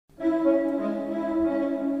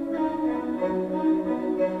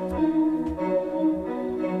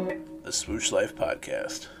the Swoosh Life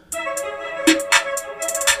Podcast.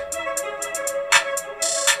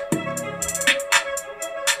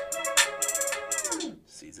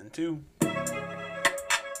 Season 2.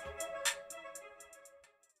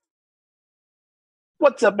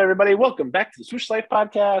 What's up, everybody? Welcome back to the Swoosh Life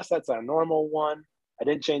Podcast. That's our normal one. I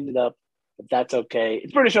didn't change it up, but that's okay.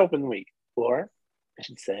 It's British Open Week, or I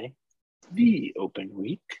should say the Open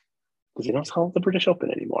Week, because they don't call it the British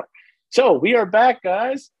Open anymore. So we are back,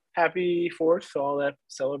 guys. Happy 4th to all that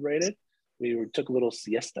celebrated. We took a little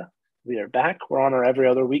siesta. We are back. We're on our every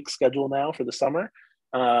other week schedule now for the summer.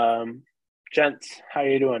 Gents, how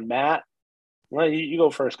you doing? Matt? Well, you go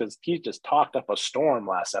first because Keith just talked up a storm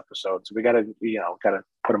last episode, so we gotta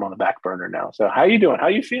put him on the back burner now. So how you doing? How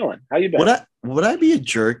you feeling? How you been? Would I be a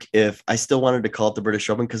jerk if I still wanted to call it the British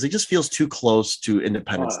Open because it just feels too close to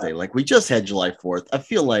Independence Day? Like we just had July 4th. I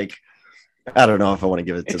feel like I don't know if I want to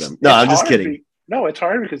give it to them. No, I'm just kidding. No, it's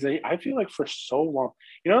hard because I feel like for so long,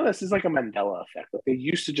 this is like a Mandela effect. Like they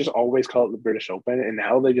used to just always call it the British Open, and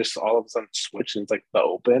now they just all of a sudden switch and it's like the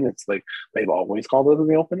Open. It's like they've always called it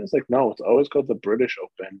the Open. It's like, no, it's always called the British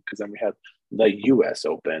Open because then we had the US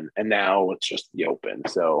Open, and now it's just the Open.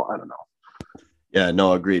 So I don't know. Yeah,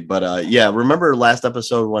 no, agreed. But remember last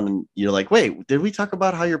episode when you're like, wait, did we talk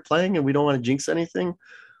about how you're playing and we don't want to jinx anything?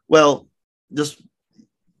 Well, just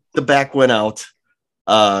the back went out.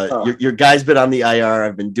 Your guy's been on the IR.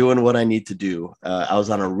 I've been doing what I need to do. I was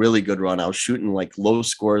on a really good run. I was shooting like low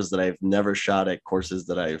scores that I've never shot at courses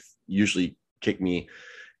that I've usually kicked me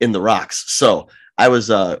in the rocks. So I was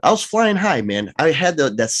flying high, man. I had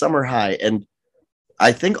that summer high, and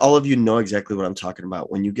I think all of you know exactly what I'm talking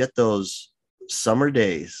about. When you get those summer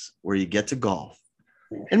days where you get to golf,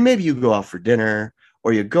 and maybe you go out for dinner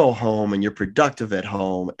or you go home and you're productive at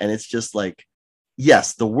home, and it's just like,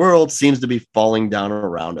 yes, the world seems to be falling down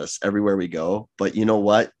around us everywhere we go. But you know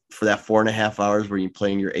what? For that 4.5 hours where you're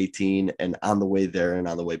playing your 18 and on the way there and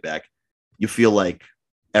on the way back, you feel like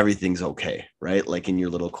everything's okay, right? Like in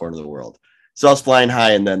your little corner of the world. So I was flying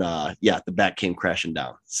high, and then, the back came crashing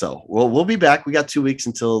down. So we'll be back. We got 2 weeks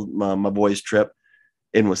until my boys' trip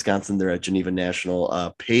in Wisconsin. They're at Geneva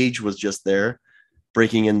National. Paige was just there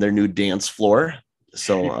breaking in their new dance floor.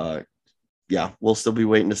 So, yeah, we'll still be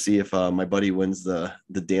waiting to see if my buddy wins the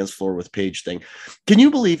dance floor with Paige thing. Can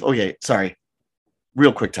you believe? Okay, sorry.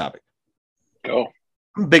 Real quick topic. Go.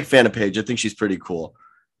 I'm a big fan of Paige. I think she's pretty cool.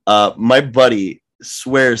 My buddy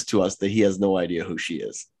swears to us that he has no idea who she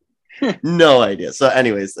is. No idea. So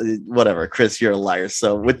anyways, whatever. Chris, you're a liar.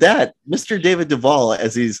 So with that, Mr. David Duvall,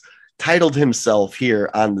 as he's titled himself here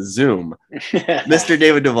on the Zoom, Mr.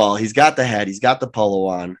 David Duvall, he's got the hat. He's got the polo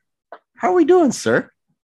on. How are we doing, sir?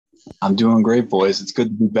 I'm doing great, boys. It's good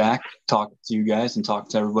to be back, talking to you guys and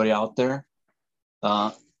talking to everybody out there.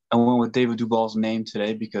 I went with David Duvall's name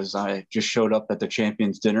today because I just showed up at the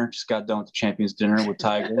Champions Dinner. Just got done with the Champions Dinner with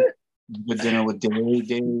Tiger. Good dinner with Daly.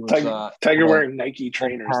 Tiger wearing Nike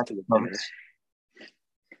trainers to the dinner.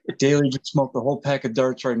 Daly just smoked a whole pack of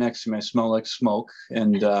darts right next to me. I smell like smoke.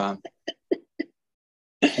 And Tiger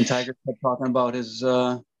kept talking about his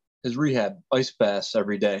rehab, ice baths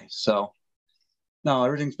every day. So, no,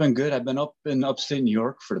 everything's been good. I've been up in upstate New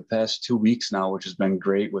York for the past 2 weeks now, which has been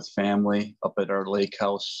great with family up at our lake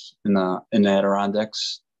house in the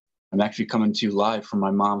Adirondacks. I'm actually coming to you live from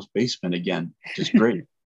my mom's basement again, which is great.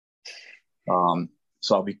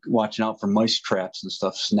 So I'll be watching out for mice traps and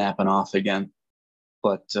stuff snapping off again.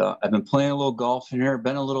 But I've been playing a little golf in here.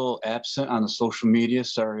 Been a little absent on the social media.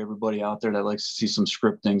 Sorry, everybody out there that likes to see some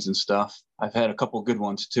scriptings and stuff. I've had a couple good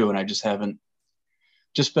ones too, and I just haven't.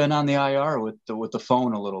 Just been on the IR with the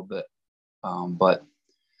phone a little bit. But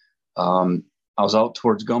I was out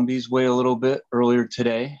towards Gumby's Way a little bit earlier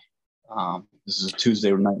today. This is a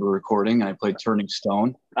Tuesday night we're recording, and I played Turning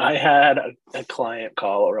Stone. I had a client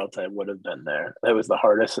call, or else I would have been there. That was the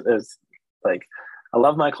hardest. It was like, I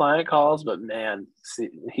love my client calls, but man,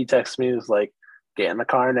 he texted me, he was like, get in the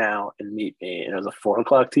car now and meet me. And it was a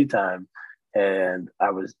 4:00 tee time. And I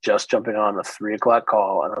was just jumping on a 3:00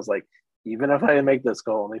 call, and I was like, even if I make this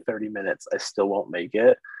go only 30 minutes, I still won't make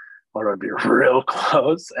it, or it'll be real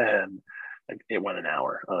close. And it went an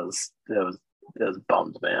hour. It was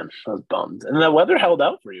bummed, man. I was bummed. And the weather held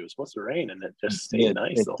out for you. It was supposed to rain, and it just stayed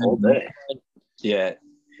nice the whole day. Yeah,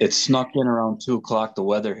 it snuck in around 2:00, the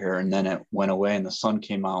weather here, and then it went away and the sun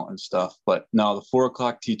came out and stuff. But no, the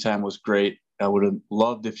 4:00 tee time was great. I would have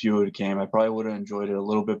loved if you would have came. I probably would have enjoyed it a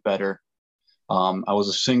little bit better. I was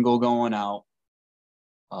a single going out.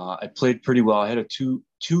 I played pretty well. I had two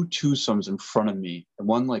twosomes in front of me, and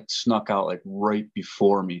one like snuck out like right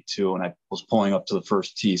before me too. And I was pulling up to the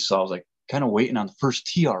first tee, so I was like kind of waiting on the first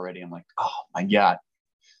tee already. I'm like, oh my god!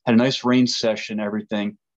 had a nice range session,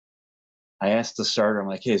 everything. I asked the starter, I'm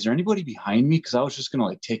like, hey, is there anybody behind me? Because I was just going to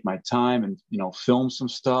like take my time and, film some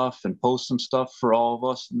stuff and post some stuff for all of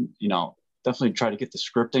us. And, definitely try to get the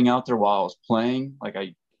scripting out there while I was playing. Like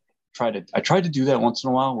I tried to do that once in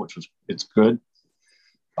a while, it's good.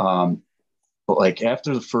 But like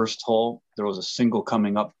after the first hole, there was a single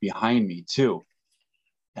coming up behind me too.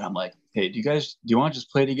 And I'm like, hey, do you want to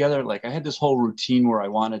just play together? Like I had this whole routine where I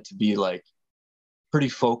wanted to be like pretty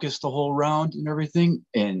focused the whole round and everything.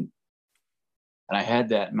 And I had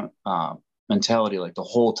that mentality like the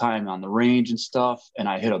whole time on the range and stuff. And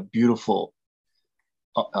I hit a beautiful,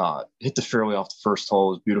 hit the fairway off the first hole.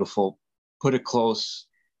 It was beautiful. Put it close.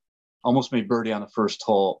 Almost made birdie on the first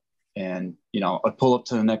hole. And, I pull up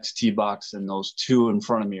to the next tee box and those two in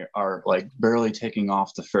front of me are like barely taking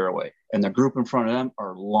off the fairway. And the group in front of them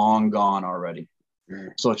are long gone already.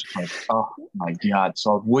 So it's just like, oh my God.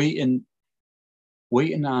 So I was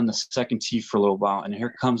waiting on the second tee for a little while. And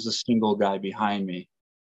here comes the single guy behind me.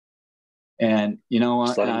 And you know what?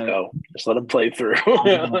 Just let him go. Just let him play through.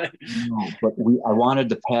 But I wanted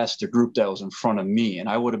to pass the group that was in front of me, and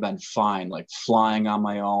I would have been fine, like flying on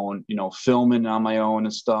my own, filming on my own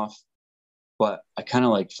and stuff. But I kind of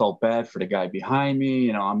like felt bad for the guy behind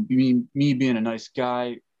me. I'm me being a nice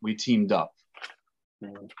guy. We teamed up,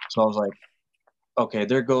 so I was like, okay,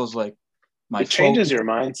 there goes like my. It changes your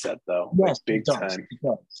mindset, though. Yes, like big time.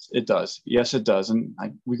 It does. Yes, it does, and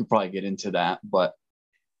we could probably get into that, but.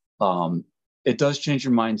 It does change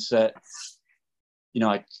your mindset.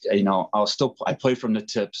 I played from the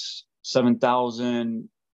tips,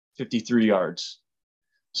 7,053 yards.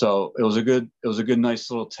 So it was a good,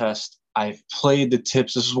 nice little test. I've played the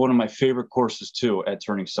tips. This is one of my favorite courses too at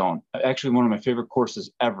Turning Stone. Actually, one of my favorite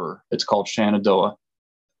courses ever. It's called Shenandoah.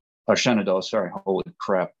 Sorry. Holy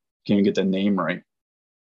crap. Can't even get the name right.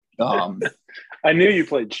 I knew you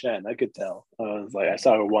played Shen. I could tell. I was like, I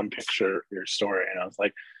saw one picture of your story and I was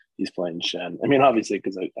like, he's playing Shen. I mean, obviously,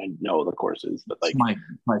 because I know the courses, but like my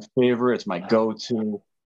favorite, it's my go-to.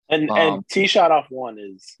 And tee shot off one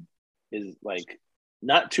is like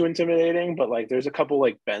not too intimidating, but like there's a couple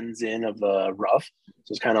like bends in of the rough,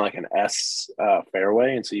 so it's kind of like an S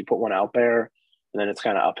fairway, and so you put one out there, and then it's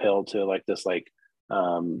kind of uphill to like this like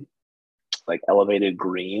elevated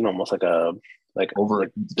green, almost like a over.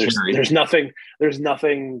 Like there's nothing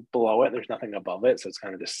below it, there's nothing above it, so it's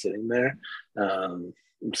kind of just sitting there.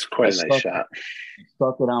 It's quite a nice shot.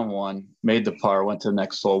 Stuck it on one, made the par, went to the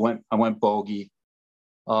next hole. I went bogey.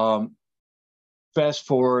 Fast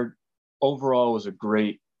forward, overall it was a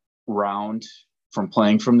great round from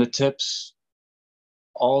playing from the tips.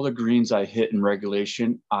 All the greens I hit in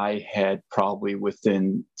regulation, I had probably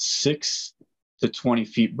within 6 to 20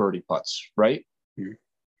 feet birdie putts, right? Mm-hmm.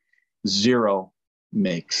 0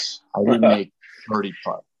 makes. I didn't make birdie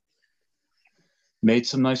putt. Made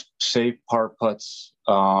some nice safe par putts.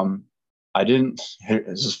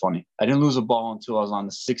 This is funny. I didn't lose a ball until I was on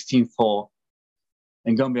the 16th hole.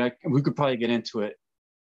 And Gumby, we could probably get into it.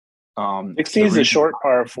 16 is a short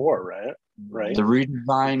par 4, right? Right. The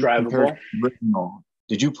redesign drivable. Original.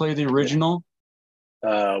 Did you play the original?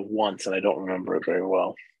 Once, and I don't remember it very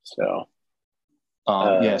well. So.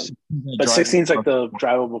 Yes. But 16 is like the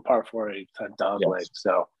drivable par 4 dog leg.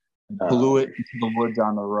 So. Blew it into the woods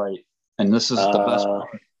on the right. And this is the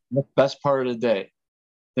best part of the day.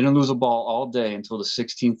 Didn't lose a ball all day until the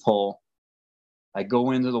 16th hole. I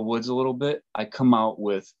go into the woods a little bit. I come out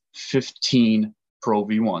with 15 Pro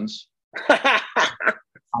V1s. I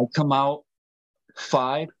come out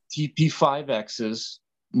 5 TP5Xs,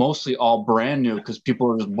 mostly all brand new because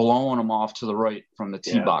people are just blowing them off to the right from the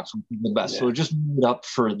tee box, which is the best. So it just made up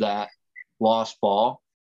for that lost ball.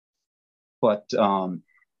 But I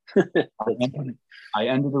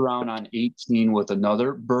ended the round on 18 with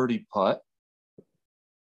another birdie putt.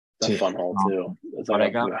 That's a fun hole too. But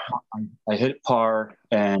I hit par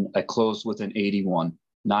and I closed with an 81,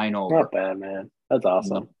 9 over. Not bad, man. That's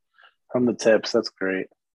awesome. From the tips, that's great.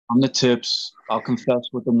 From the tips, I'll confess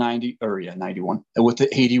with the 91, with the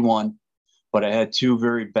 81, but I had 2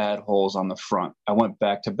 very bad holes on the front. I went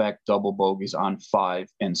back-to-back double bogeys on 5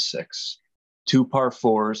 and 6, 2 par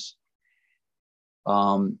 4s.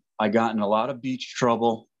 I got in a lot of beach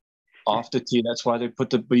trouble off the tee. That's why they put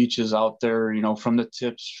the beaches out there, from the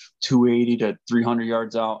tips 280 to 300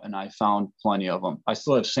 yards out, and I found plenty of them. I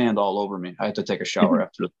still have sand all over me. I had to take a shower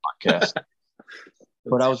after the podcast.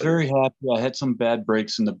 But I was very happy. I had some bad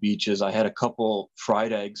breaks in the beaches. I had a couple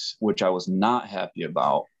fried eggs, which I was not happy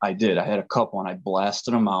about. I had a couple, and I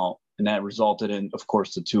blasted them out, and that resulted in, of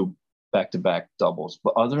course, the 2 back-to-back doubles.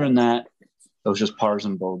 But other than that, it was just pars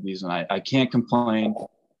and bogeys, and I can't complain.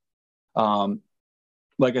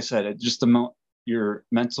 like I said, it just your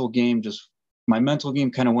mental game, my mental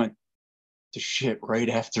game kind of went to shit right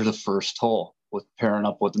after the first hole with pairing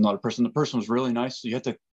up with another person. The person was really nice. So you had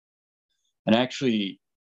to, and actually,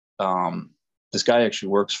 this guy actually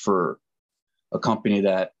works for a company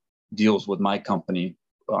that deals with my company,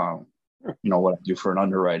 what I do for an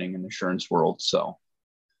underwriting and insurance world. So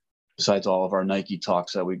besides all of our Nike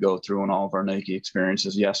talks that we go through and all of our Nike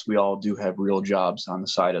experiences, yes, we all do have real jobs on the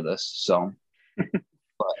side of this. So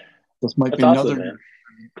but this might be awesome, another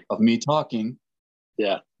of me talking.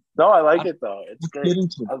 Yeah. No, I like it though. It's great. Get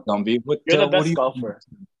into it, Gumby. You're the best golfer.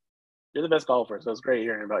 You're the best golfer, so it's great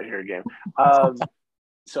hearing about your game.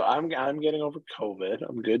 So I'm getting over COVID.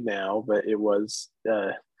 I'm good now, but it was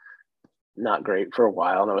not great for a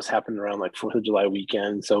while, and it was happening around like 4th of July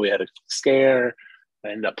weekend. So we had a scare. I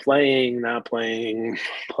ended up playing, not playing,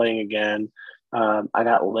 playing again. I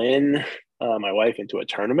got Lynn, my wife, into a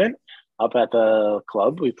tournament up at the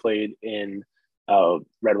club. We played in a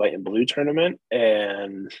red, white, and blue tournament,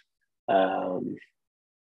 and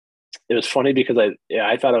it was funny because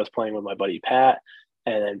I thought I was playing with my buddy Pat,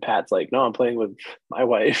 and then Pat's like, "No, I'm playing with my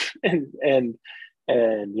wife," and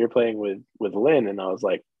you're playing with Lynn, and I was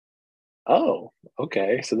like, "Oh,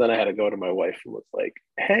 okay." So then I had to go to my wife and was like,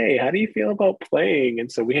 "Hey, how do you feel about playing?"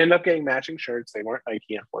 And so we ended up getting matching shirts. They weren't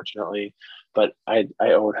Nike, unfortunately, but I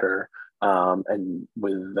owed her. And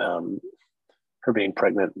with her being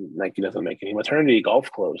pregnant, Nike doesn't make any maternity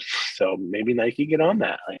golf clothes. So maybe Nike get on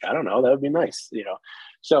that. Like, I don't know. That would be nice,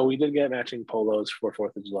 So we did get matching polos for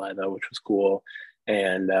 4th of July, though, which was cool.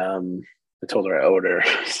 And I told her I owed her.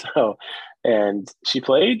 So, and she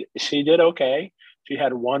played. She did okay. She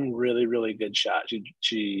had one really, really good shot.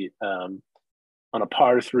 She on a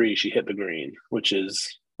par 3, she hit the green, which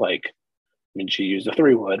is like, she used a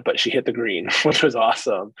 3-wood, but she hit the green, which was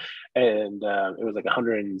awesome. And it was like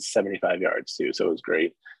 175 yards too. So it was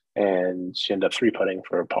great. And she ended up 3-putting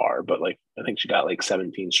for a par, but like, I think she got like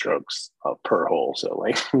 17 strokes per hole. So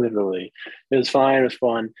like literally it was fine. It was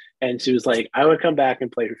fun. And she was like, I would come back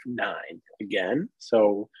and play for 9 again.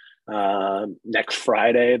 So next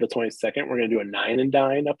Friday, the 22nd, we're going to do a 9 and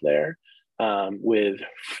dine up there with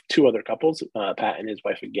 2 other couples, Pat and his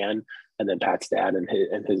wife again, and then Pat's dad and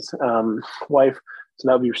his wife. So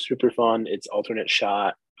that'll be super fun. It's alternate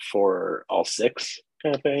shot for all 6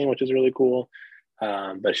 kind of thing, which is really cool.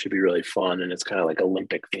 But it should be really fun, and it's kind of like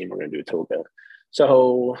Olympic theme. We're going to do Toga.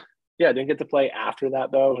 So yeah, I didn't get to play after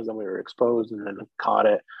that though, because then we were exposed and then caught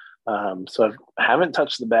it. So I haven't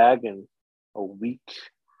touched the bag in a week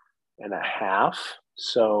and a half.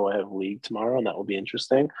 So I have league tomorrow, and that will be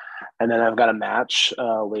interesting. And then I've got a match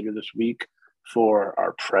later this week for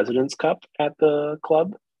our President's Cup at the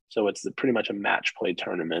club. So it's pretty much a match play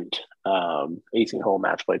tournament, 18-hole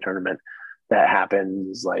match play tournament that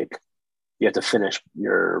happens like you have to finish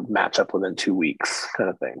your matchup within 2 weeks kind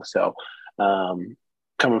of thing. So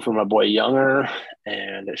coming from my boy Younger,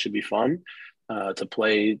 and it should be fun to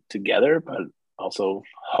play together, but also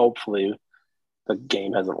hopefully the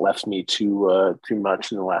game hasn't left me too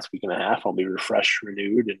much in the last week and a half. I'll be refreshed,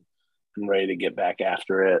 renewed, and ready to get back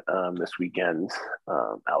after it this weekend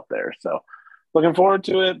out there. So looking forward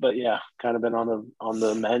to it. But yeah, kind of been on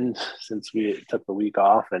the mend since we took the week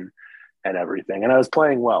off and everything. And I was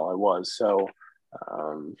playing well. I was. So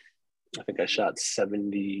I think I shot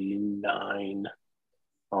 79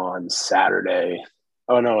 on Saturday.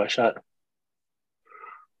 Oh no, I shot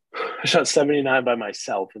 79 by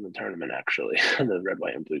myself in the tournament, actually, in the red,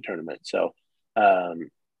 white, and blue tournament. So one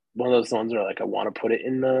of those ones where like I want to put it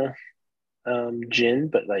in the gin,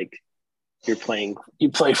 but like you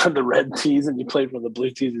play from the red tees and you play from the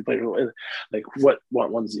blue tees, you play from like what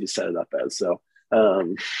ones do you set it up as? So I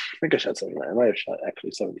think I shot 79. I might have shot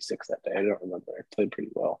actually 76 that day. I don't remember. I played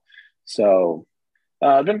pretty well. So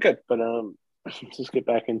been good, but let's just get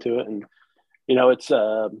back into it. And it's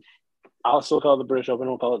I'll still call it the British Open.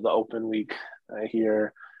 We'll call it the Open Week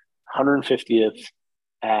here, 150th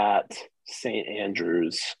at St.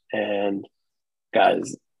 Andrews. And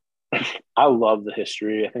guys, I love the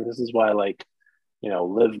history. I think this is why,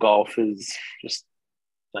 live golf is just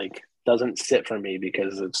doesn't sit for me,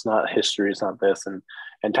 because it's not history. It's not this.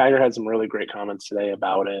 And Tiger had some really great comments today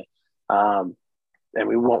about it. And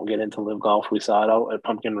we won't get into live golf. We saw it out at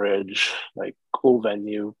Pumpkin Ridge, cool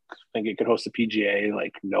venue. I think it could host a PGA,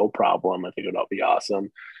 no problem. I think it would be awesome.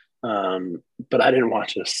 But I didn't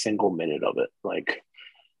watch a single minute of it.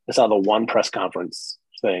 I saw the one press conference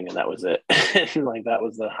thing, and that was it. That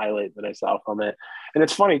was the highlight that I saw from it. And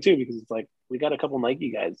it's funny too, because it's we got a couple Nike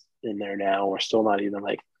guys in there now. We're still not even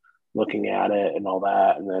looking at it and all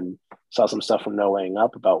that. And then Saw some stuff from No Laying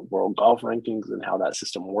Up about world golf rankings and how that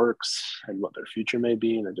system works and what their future may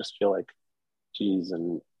be. And I just feel like, geez,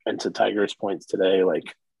 and to Tiger's points today,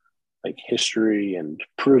 like history and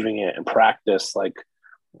proving it and practice, like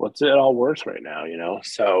what's it all worth right now, you know?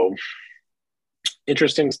 So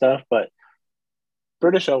interesting stuff, but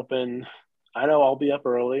British Open, I know I'll be up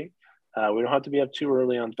early. We don't have to be up too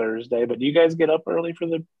early on Thursday, but do you guys get up early for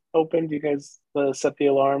the Open? Do you guys set the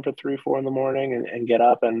alarm for 3-4 in the morning and get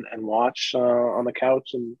up and watch on the couch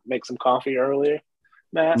and make some coffee early,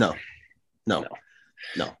 Matt? No.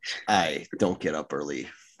 I don't get up early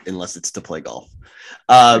unless it's to play golf.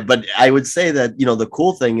 But I would say that, you know, the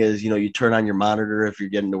cool thing is, you know, you turn on your monitor if you're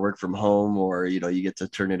getting to work from home, or, you know, you get to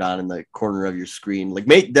turn it on in the corner of your screen.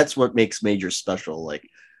 Like, that's what makes majors special. Like,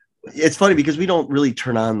 it's funny because we don't really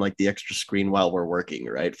turn on like the extra screen while we're working,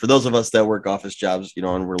 right? For those of us that work office jobs, you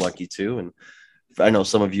know, and we're lucky too. And I know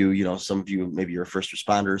some of you, maybe you're a first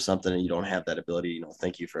responder or something and you don't have that ability, you know,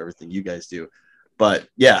 thank you for everything you guys do. But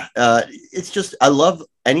yeah, it's just, I love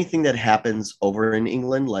anything that happens over in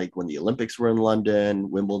England. Like when the Olympics were in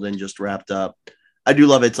London, Wimbledon just wrapped up. I do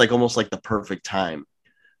love it. It's like almost like the perfect time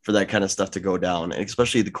for that kind of stuff to go down. And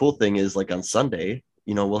especially the cool thing is like on Sunday,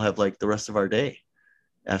 you know, we'll have like the rest of our day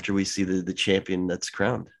after we see the champion that's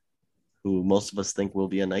crowned, who most of us think will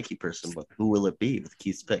be a Nike person, but who will it be with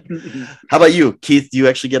Keith's pick? How about you, Keith? Do you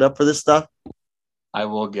actually get up for this stuff? I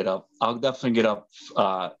will get up. I'll definitely get up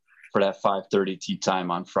for that 5:30 tee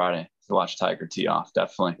time on Friday to watch Tiger tee off.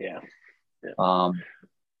 Definitely. Yeah. Thursday,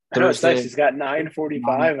 I know it's nice. He's got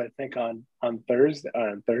 9:45, I think, on Thursday.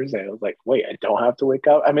 On Thursday, I was like, wait, I don't have to wake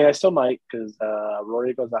up. I mean, I still might because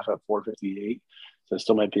Rory goes off at 4:58, so it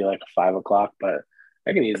still might be like 5 o'clock. But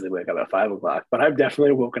I can easily wake up at 5 o'clock. But I've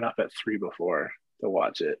definitely woken up at 3 before to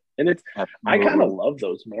watch it, and it's I kind of love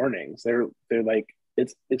those mornings. They're like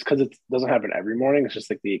it's because it doesn't happen every morning. It's just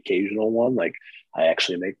like the occasional one. Like I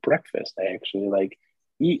actually make breakfast. I actually like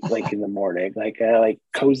eat like in the morning, like I like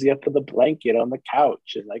cozy up with a blanket on the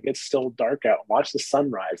couch and like it's still dark out and watch the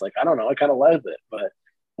sunrise. Like I don't know, I kind of love it, but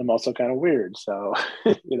I'm also kind of weird. So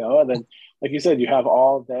you know, and then like you said, you have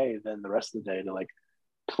all day, then the rest of the day to like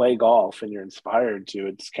play golf and you're inspired to.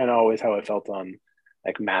 It's kind of always how I felt on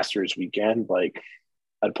like Masters weekend. Like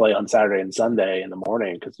I'd play on Saturday and Sunday in the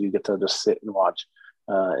morning because you get to just sit and watch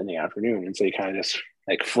in the afternoon, and so you kind of just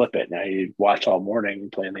like flip it. Now you watch all morning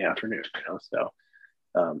and play in the afternoon, you know. So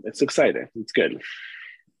it's exciting. It's good.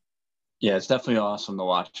 Yeah, it's definitely awesome to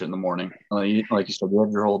watch it in the morning. Like you said, you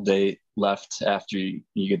have your whole day left after you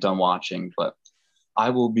get done watching. But I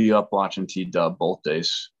will be up watching T-Dub both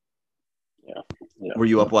days. Yeah. Were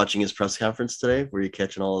you up watching his press conference today? Were you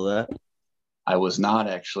catching all of that? I was not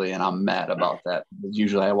actually, and I'm mad about that.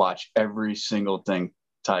 Usually I watch every single thing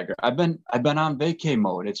Tiger. I've been on vacay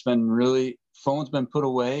mode. It's been really, phone's been put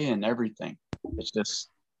away and everything. It's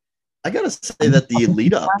just, I gotta say that the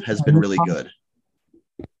lead up has been really good.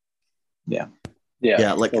 Yeah.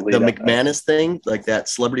 Like the McManus thing, like that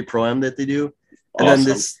celebrity pro-am that they do, and then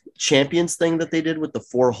this Champions thing that they did with the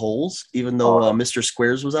 4 holes. Even though Mr.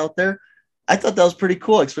 Squares was out there, I thought that was pretty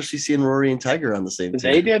cool, especially seeing Rory and Tiger on the same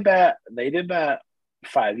team. They did that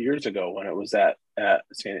 5 years ago when it was at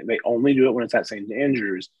St. They only do it when it's at St.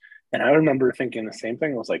 Andrews, and I remember thinking the same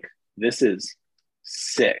thing. I was like, "This is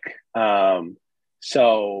sick."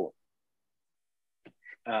 So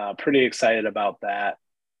pretty excited about that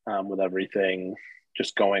with everything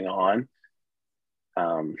just going on.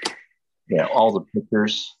 All the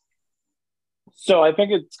pictures. So I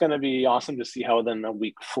think it's going to be awesome to see how then the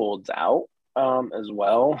week folds out as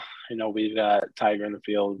well. You know, we've got Tiger in the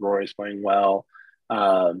field, Rory's playing well.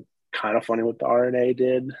 Kind of funny what the RNA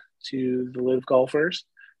did to the live golfers.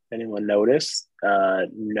 Anyone notice?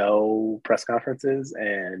 No press conferences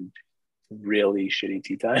and really shitty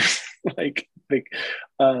tee times. like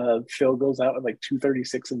Phil goes out at like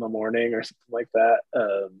 2:36 in the morning or something like that.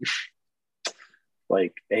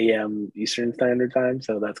 Like AM Eastern Standard Time.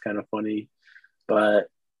 So that's kind of funny. But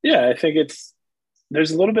yeah, I think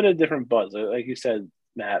there's a little bit of different buzz. Like you said,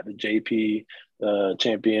 Matt, the JP, the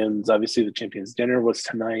champions, obviously the champions dinner was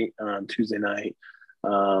tonight on Tuesday night.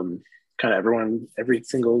 Kind of every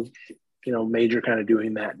single, you know, major kind of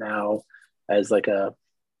doing that now as like a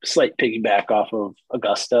slight piggyback off of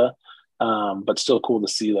Augusta. But still cool to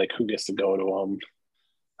see like who gets to go to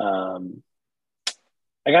them.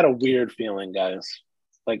 I got a weird feeling, guys.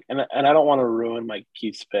 Like, and I don't want to ruin my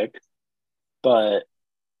Keith's pick, but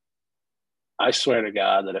I swear to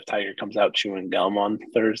God that if Tiger comes out chewing gum on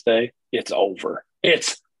Thursday, it's over.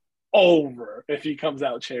 It's over if he comes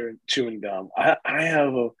out chewing gum. I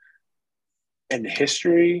have in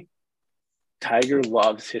history, Tiger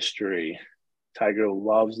loves history Tiger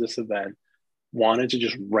loves this event. Wanted to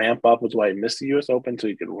just ramp up, which is why he missed the U.S. Open, so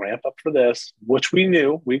he could ramp up for this, which we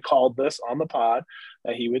knew. We called this on the pod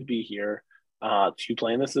that he would be here to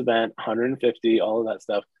play in this event, 150, all of that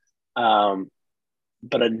stuff.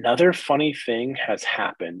 But another funny thing has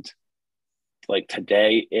happened, like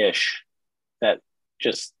today-ish, that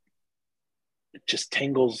just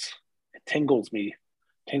tingles me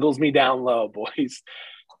down low, boys.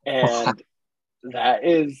 And that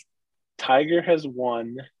is Tiger has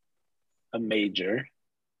won a major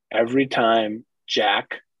every time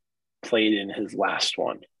Jack played in his last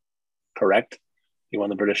one. Correct? He won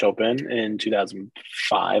the British Open in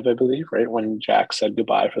 2005, I believe, right? When Jack said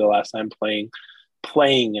goodbye for the last time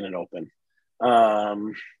playing in an Open.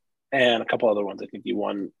 And a couple other ones. I think he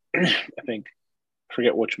won, I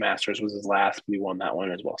forget which Masters was his last, but he won that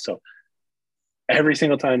one as well. So every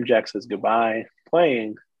single time Jack says goodbye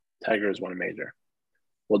playing, Tiger has won a major.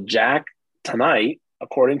 Well, Jack tonight,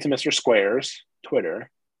 according to Mr. Squares Twitter,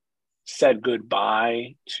 said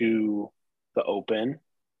goodbye to the Open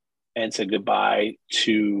and said goodbye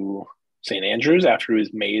to St. Andrews after he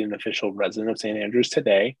was made an official resident of St. Andrews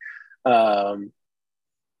today.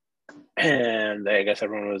 And I guess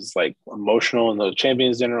everyone was like emotional in the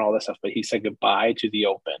Champions Dinner, all that stuff, but he said goodbye to the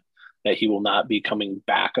Open, that he will not be coming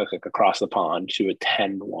back like across the pond to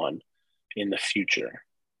attend one in the future.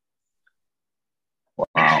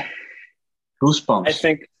 Wow. Goosebumps. I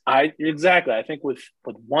think with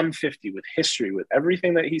 150, with history, with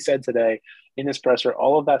everything that he said today in his presser,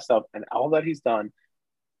 all of that stuff and all that he's done,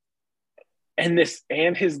 and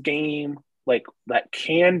his game, like that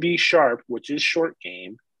can be sharp, which is short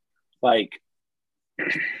game. Like,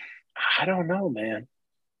 I don't know, man.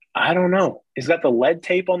 I don't know. He's got the lead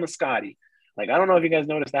tape on the Scotty. Like, I don't know if you guys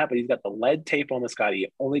noticed that, but he's got the lead tape on the Scotty.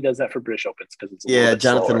 He only does that for British Opens because it's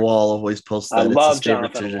Jonathan slower. Wall always posts that. I it's love his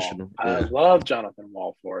favorite Jonathan tradition. Wall. Yeah. I love Jonathan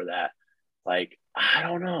Wall for that. Like, I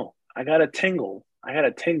don't know. I got a tingle,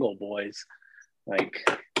 boys. Like,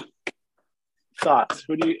 thoughts.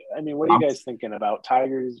 What are you guys thinking about?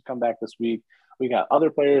 Tigers come back this week. We got other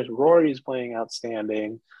players. Rory's playing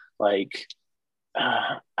outstanding. Like,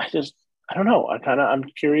 I don't know. I'm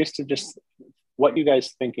curious to just what you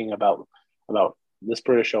guys thinking about this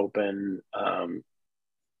British Open,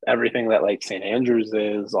 everything that like St. Andrews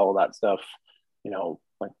is, all that stuff.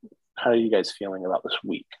 Like, how are you guys feeling about this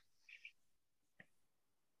week?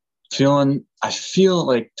 I feel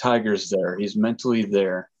like Tiger's there. He's mentally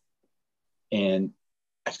there. And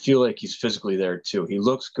I feel like he's physically there too. He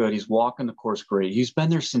looks good. He's walking the course great. He's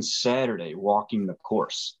been there since Saturday walking the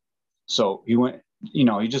course. So he went, he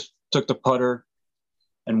just took the putter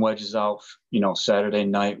and wedges out, Saturday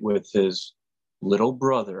night with his little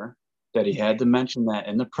brother, that he had to mention that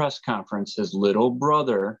in the press conference, his little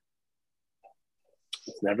brother.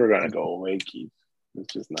 It's never going to go away, Keith.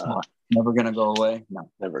 It's just not. Never going to go away?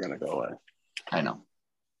 No. Never going to go away. I know.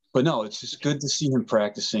 But no, it's just good to see him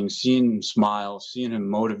practicing, seeing him smile, seeing him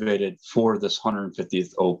motivated for this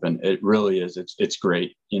 150th Open. It really is. It's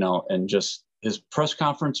great, and just his press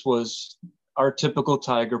conference was our typical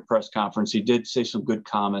Tiger press conference. He did say some good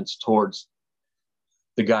comments towards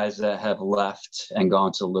the guys that have left and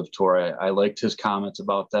gone to LIV Tour. I liked his comments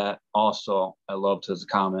about that. Also, I loved his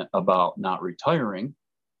comment about not retiring.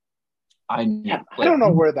 I don't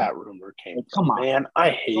know where that rumor came from. Come on, man.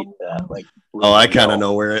 I hate that. Like, I kind of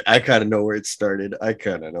know where it started. I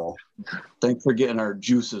kind of know. Thanks for getting our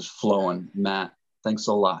juices flowing, Matt. Thanks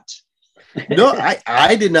a lot. No,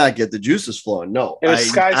 I did not get the juices flowing. No,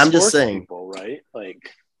 I'm just saying. People, right? Like,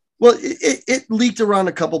 well, it leaked around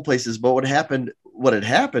a couple places, but what had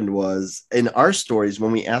happened was in our stories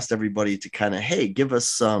when we asked everybody to kind of, hey, give us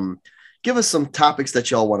some topics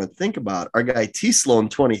that y'all want to think about. Our guy T Sloan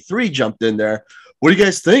 23 jumped in there. What do you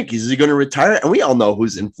guys think? Is he going to retire? And we all know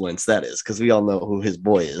whose influence that is because we all know who his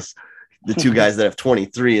boy is. The two guys that have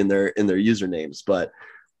 23 in their usernames, but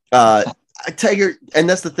Tiger, and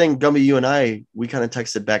that's the thing, Gumby, you and I, we kind of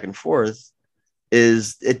texted back and forth,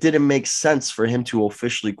 is it didn't make sense for him to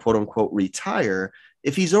officially, quote unquote, retire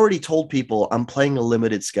if he's already told people, I'm playing a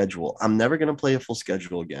limited schedule. I'm never going to play a full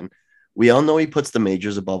schedule again. We all know he puts the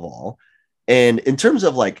majors above all. And in terms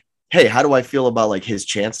of like, hey, how do I feel about like his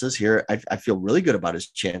chances here? I feel really good about his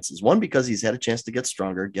chances. One, because he's had a chance to get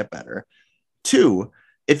stronger, get better. Two,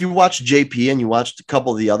 if you watch JP and you watched a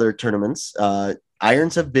couple of the other tournaments,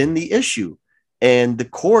 irons have been the issue. And the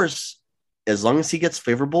course, as long as he gets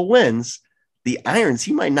favorable wins, the irons,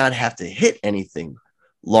 he might not have to hit anything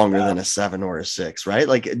longer than a 7 or a 6, right?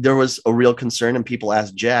 Like there was a real concern and people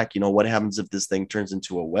asked Jack, what happens if this thing turns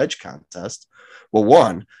into a wedge contest? Well,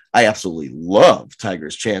 one, I absolutely love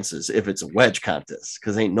Tiger's chances if it's a wedge contest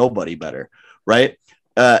because ain't nobody better. right?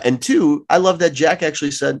 And two, I love that Jack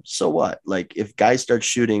actually said, so what? Like, if guys start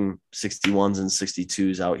shooting 61s and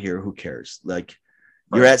 62s out here, who cares? Like,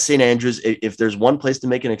 you're at St. Andrews. If there's one place to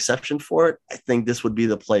make an exception for it, I think this would be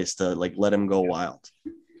the place to like let him go wild.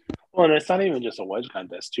 Well, and it's not even just a wedge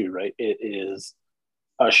contest, too, right? It is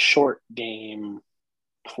a short game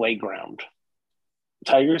playground.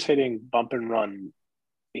 Tigers hitting bump and run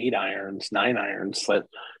 8 irons, 9 irons that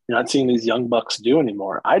you're not seeing these young bucks do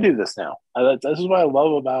anymore. I do this now. This is what I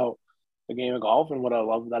love about the game of golf, and what I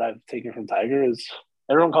love that I've taken from Tiger is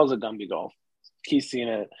everyone calls it Gumby golf. Keith's seen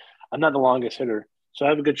it. I'm not the longest hitter, so I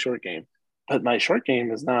have a good short game. But my short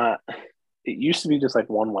game is not – it used to be just like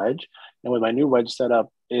one wedge. And with my new wedge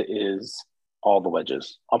setup, it is all the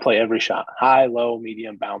wedges. I'll play every shot, high, low,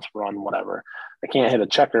 medium, bounce, run, whatever. I can't hit a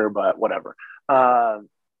checker, but whatever.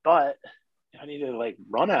 But if I need to like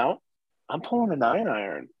run out, I'm pulling a 9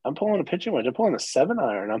 iron. I'm pulling a pitching wedge. I'm pulling a 7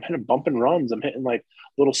 iron. I'm hitting bump and runs. I'm hitting like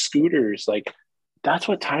little scooters. Like that's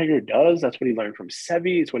what Tiger does. That's what he learned from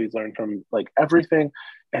Sevi. It's what he's learned from like everything.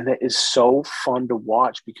 And that is so fun to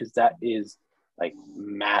watch because that is like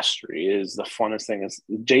mastery. It is the funnest thing. It's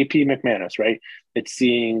JP McManus, right? It's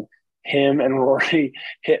seeing him and Rory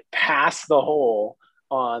hit past the hole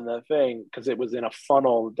on the thing because it was in a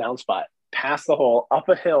funnel down spot, past the hole, up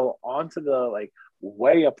a hill, onto the like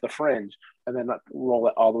way up the fringe, and then roll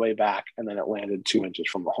it all the way back, and then it landed 2 inches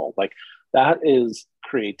from the hole. Like that is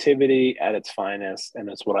creativity at its finest, and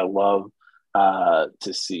it's what I love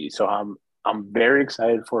to see. So I'm very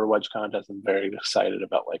excited for a wedge contest. I'm very excited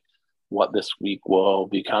about like what this week will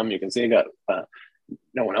become. You can see I got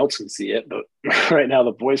no one else can see it, but right now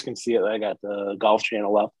the boys can see it. I got the Golf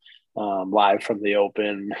Channel up live from the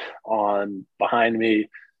Open on behind me.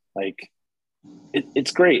 Like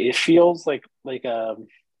it's great. It feels like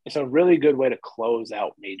it's a really good way to close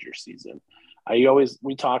out major season.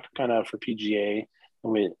 We talked kind of for PGA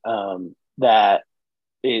and we that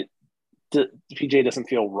the PGA doesn't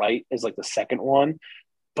feel right as like the second one,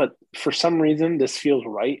 but for some reason this feels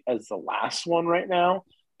right as the last one right now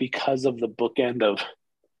because of the bookend of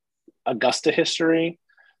Augusta history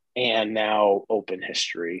and now Open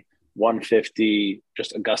history. 150,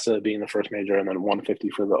 just Augusta being the first major, and then 150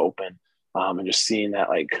 for the Open, and just seeing that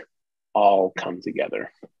like all come together.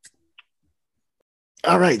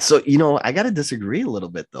 All right, so I got to disagree a little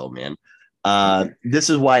bit though, man. This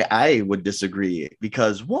is why I would disagree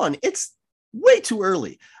because one, it's way too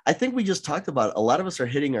early. I think we just talked about it. A lot of us are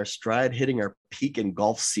hitting our stride, hitting our peak in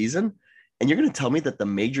golf season, and you're going to tell me that the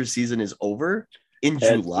major season is over in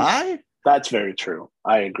July? That's very true.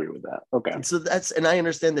 I agree with that. Okay. So and I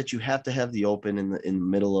understand that you have to have the Open in the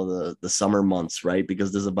middle of the summer months, right?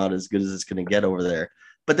 Because this is about as good as it's going to get over there.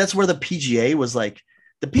 But that's where the PGA was like,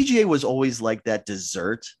 the PGA was always like that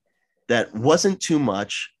dessert that wasn't too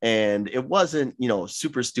much. And it wasn't,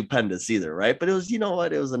 super stupendous either. Right. But it was, it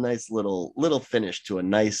was a nice little finish to a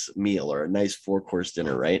nice meal or a nice 4-course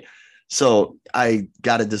dinner. Right. So I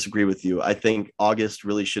got to disagree with you. I think August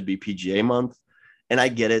really should be PGA month. And I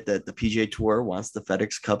get it that the PGA Tour wants the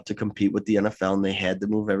FedEx Cup to compete with the NFL and they had to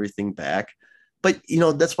move everything back. But,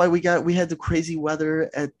 that's why we had the crazy weather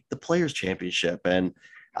at the Players Championship. And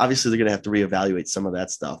obviously they're going to have to reevaluate some of that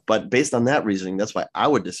stuff. But based on that reasoning, that's why I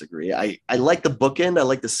would disagree. I like the bookend. I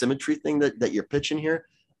like the symmetry thing that you're pitching here.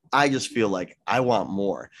 I just feel like I want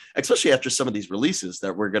more, especially after some of these releases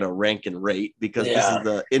that we're going to rank and rate because this is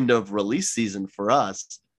the end of release season for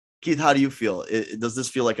us. Keith, how do you feel? Does this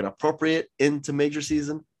feel like an appropriate into major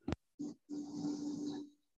season?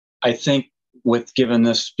 I think with given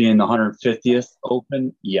this being the 150th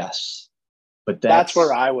Open, yes. But that's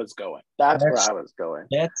where I was going. That's where I was going.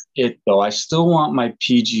 That's it, though. I still want my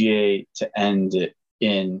PGA to end it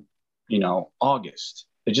in, August.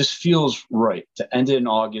 It just feels right to end it in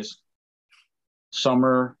August.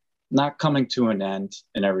 Summer not coming to an end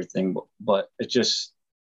and everything, but it just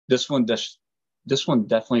this one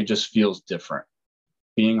definitely just feels different.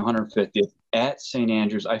 Being 150th at St.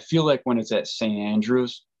 Andrews, I feel like when it's at St.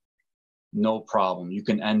 Andrews, no problem. You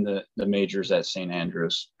can end the majors at St.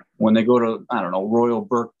 Andrews. When they go to, I don't know, Royal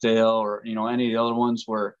Birkdale or, any of the other ones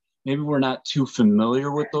where maybe we're not too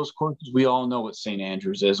familiar with those courses, we all know what St.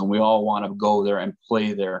 Andrews is, and we all want to go there and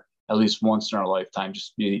play there at least once in our lifetime,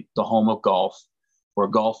 just be the home of golf. We're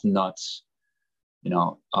golf nuts.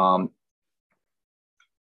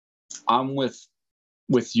 I'm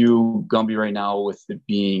with you, Gumby, right now with it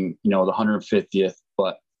being, the 150th,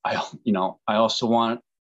 but I also want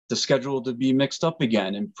the schedule to be mixed up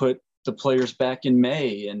again and put the players back in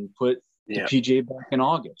May and put the PGA back in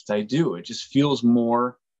August. I do. It just feels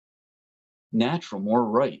more natural, more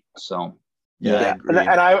right. So and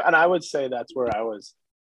I would say that's where I was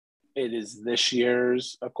it is this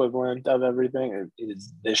year's equivalent of everything. It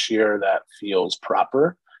is this year that feels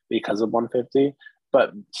proper because of 150.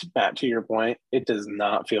 But Matt, to your point, it does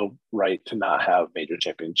not feel right to not have major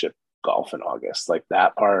championship golf in August. Like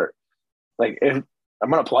that part, like if I'm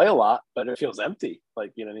gonna play a lot, but it feels empty.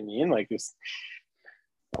 Like, you know what I mean? Like it's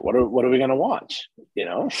what are we gonna watch? You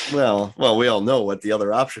know? Well, we all know what the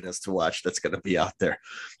other option is to watch that's going to be out there,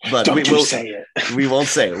 but Don't you say it. We won't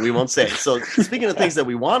say it. We won't say it. So speaking of things that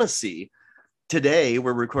we want to see, today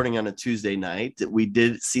we're recording on a Tuesday night. We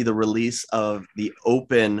did see the release of the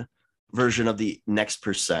open version of the Next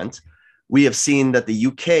Percent. We have seen that the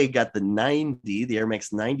UK got the 90, the Air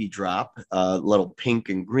Max 90 drop, little pink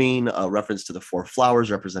and green, a reference to the 4 flowers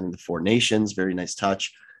representing the 4 nations. Very nice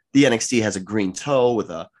touch. The NXT has a green toe with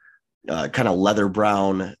a kind of leather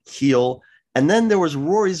brown heel. And then there was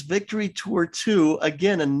Rory's Victory Tour 2.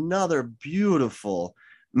 Again, another beautiful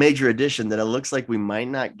major edition that it looks like we might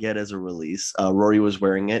not get as a release. Rory was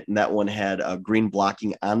wearing it, and that one had green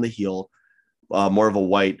blocking on the heel, more of a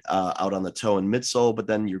white out on the toe and midsole, but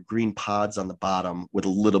then your green pods on the bottom with a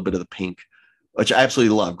little bit of the pink, which I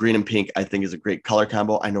absolutely love. Green and pink, I think, is a great color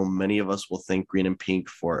combo. I know many of us will think green and pink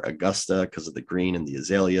for Augusta because of the green and the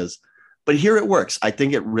azaleas, but here it works. I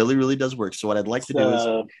think it really, really does work. So what I'd like to do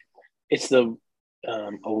is... It's the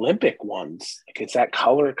Olympic ones. Like it's that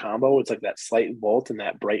color combo. It's like that slight volt and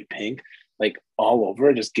that bright pink, like all over.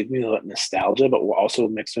 It just gives me that nostalgia, but we'll also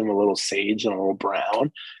mix in a little sage and a little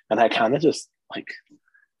brown. And I kind of just like...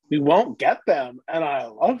 we won't get them, and I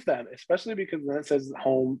love them, especially because when it says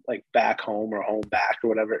home, like back home or home back or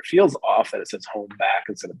whatever, it feels off that it says home back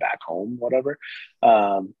instead of back home, whatever.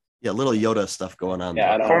 Yeah, little Yoda stuff going on.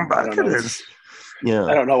 Yeah, home back it is. Yeah,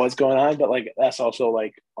 I don't know what's going on, but like that's also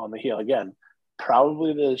like on the heel again.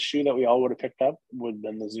 Probably the shoe that we all would have picked up would have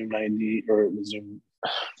been the Zoom 90 or the Zoom.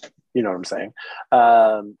 You know what I'm saying?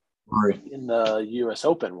 Right. In the U.S.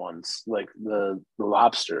 Open ones, like the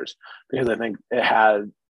lobsters, because I think it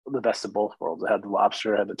had the best of both worlds. It had the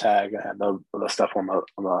lobster, it had the tag, it had the stuff on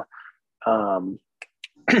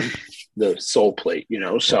the sole plate, you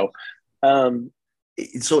know. So in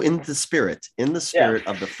the spirit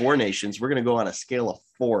of the 4 nations, we're going to go on a scale of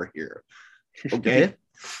 4 here. Okay.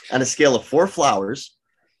 On a scale of 4 flowers,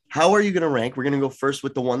 how are you going to rank? We're going to go first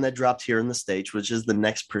with the one that dropped here in the States, which is the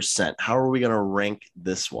Next Percent. How are we going to rank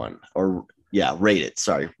this one? Rate it.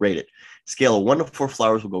 Rate it. Scale of 1 to 4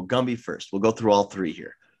 flowers. We'll go Gumby first. We'll go through all 3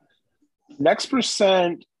 here. Next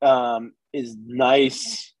Percent is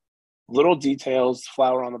nice. Little details,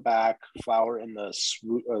 flower on the back, flower in the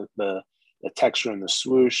the texture in the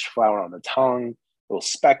swoosh, flower on the tongue, little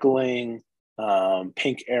speckling,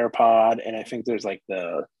 pink AirPod, and I think there's like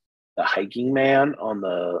the hiking man on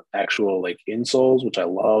the actual like insoles, which I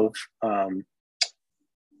love.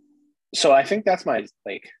 So I think that's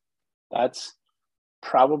that's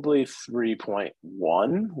probably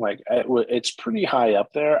 3.1. Like it's pretty high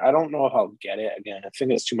up there. I don't know if I'll get it again. I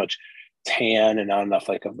think it's too much tan and not enough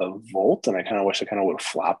like of the volt, and I kind of wish I kind of would have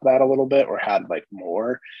flopped that a little bit or had like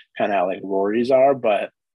more kind of like Rory's are,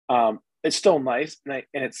 but it's still nice, and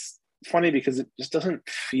it's funny because it just doesn't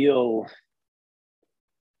feel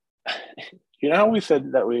you know how we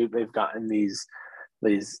said that they've gotten these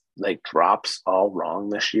like drops all wrong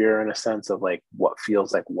this year in a sense of like what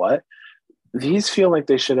feels like what. These feel like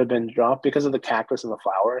they should have been dropped because of the cactus and the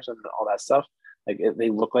flowers and all that stuff. Like they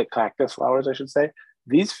look like cactus flowers, I should say.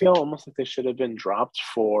 These feel almost like they should have been dropped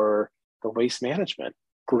for the waste management,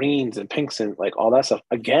 greens and pinks and like all that stuff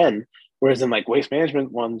again. Whereas in like waste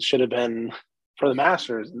management ones should have been for the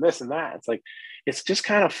Masters and this and that. It's like, it's just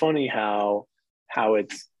kind of funny how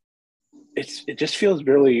it just feels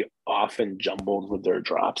really off and jumbled with their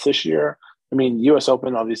drops this year. I mean, US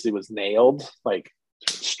Open obviously was nailed, like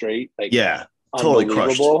straight, like yeah, totally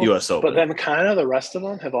crushed US Open. But then kind of the rest of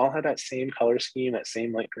them have all had that same color scheme, that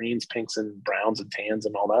same like greens, pinks, and browns and tans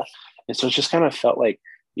and all that. And so it just kind of felt like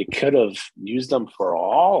you could have used them for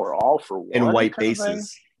all or all for one. And white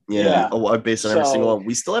bases. Yeah, a white base on every single one.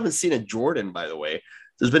 We still haven't seen a Jordan, by the way.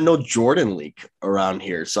 There's been no Jordan leak around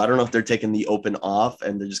here. So I don't know if they're taking the Open off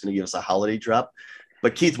and they're just going to give us a holiday drop.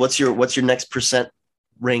 But Keith, what's your Next Percent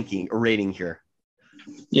ranking or rating here?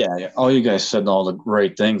 Yeah, all you guys said all the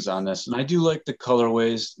right things on this. And I do like the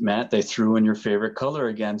colorways. Matt, they threw in your favorite color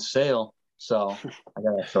again, sail. So I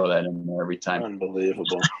got to throw that in there every time.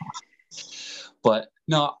 Unbelievable. But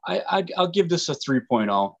no, I'll give this a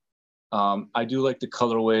 3.0. I do like the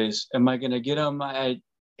colorways. Am I going to get them? I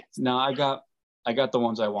got the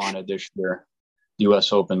ones I wanted this year,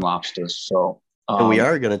 US Open lobsters. So and we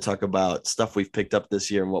are going to talk about stuff we've picked up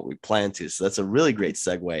this year and what we plan to. So that's a really great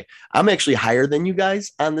segue. I'm actually higher than you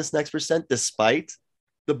guys on this Next Percent, despite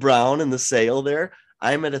the brown and the sail there.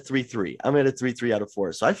 I'm at a 3-3. I'm at a 3-3 out of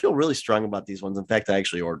 4. So I feel really strong about these ones. In fact, I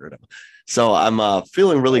actually ordered them. So I'm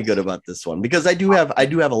feeling really good about this one because I do have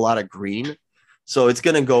a lot of green. So it's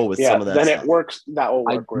gonna go with some of that. Then stuff. It works. That will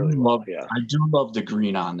work really well. Yeah. I do love the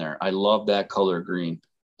green on there. I love that color green.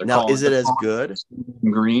 Now, is it as good?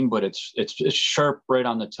 Green, but it's sharp right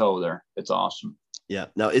on the toe there. It's awesome. Yeah.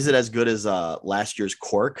 Now, is it as good as last year's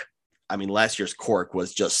cork? I mean, last year's cork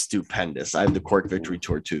was just stupendous. I have the cork Victory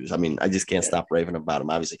Tour 2s. I mean, I just can't stop raving about them,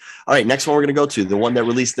 obviously. All right, next one we're going to go to, the one that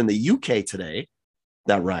released in the UK today,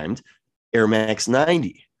 that rhymed, Air Max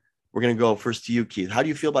 90. We're going to go first to you, Keith. How do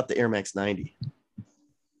you feel about the Air Max 90?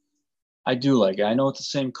 I do like it. I know it's the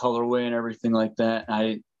same colorway and everything like that.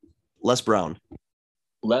 Less brown.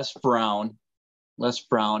 Less brown.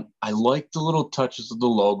 I like the little touches of the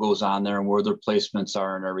logos on there and where their placements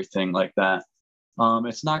are and everything like that.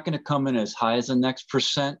 It's not going to come in as high as the next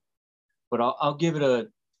percent, but I'll give it a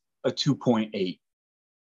 2.8.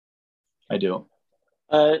 I do.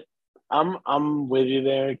 I'm with you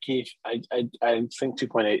there, Keith. I think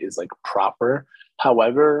 2.8 is like proper.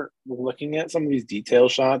 However, looking at some of these detail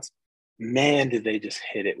shots, man, did they just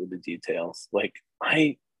hit it with the details. Like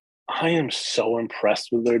I am so impressed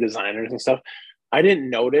with their designers and stuff. I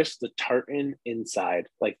didn't notice the tartan inside,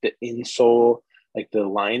 like the insole, like the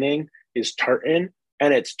lining is tartan,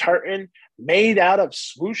 and it's tartan made out of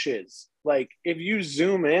swooshes. Like if you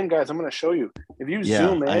zoom in, guys, I'm going to show you. If you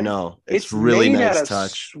zoom in, I know it's really made nice out of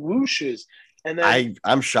touch. Swooshes, and then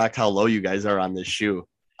I'm shocked how low you guys are on this shoe.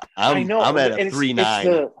 I know I'm at a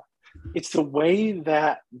 3.9. It's the way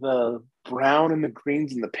that the brown and the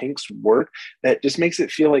greens and the pinks work that just makes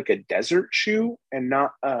it feel like a desert shoe and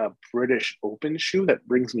not a British Open shoe that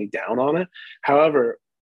brings me down on it. However,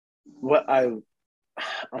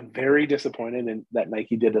 I'm very disappointed in that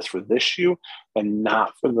Nike did this for this shoe and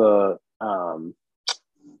not for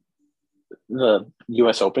the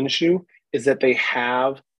US Open shoe is that they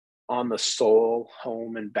have on the sole,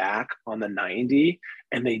 home and back on the 90,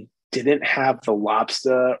 and they didn't have the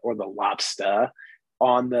lobster or the lobster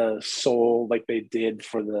on the sole like they did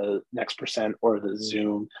for the Next Percent or the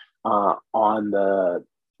Zoom on the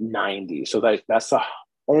 90. So that's the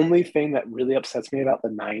only thing that really upsets me about the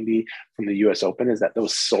 90 from the US Open is that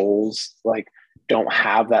those soles like don't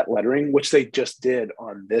have that lettering, which they just did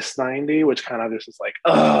on this 90, which kind of just is like,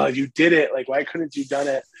 oh, you did it. Like, why couldn't you done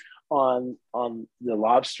it on the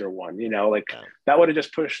lobster one? You know, like that would have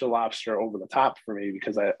just pushed the lobster over the top for me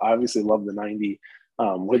because I obviously love the 90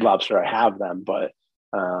 with lobster. I have them, but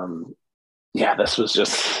yeah, this was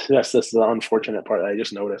just this is the unfortunate part that I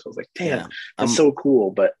just noticed. I was like, damn, it's so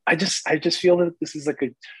cool. But I just feel that this is like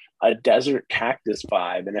a desert cactus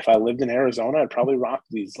vibe. And if I lived in Arizona, I'd probably rock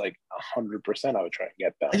these like 100%. I would try and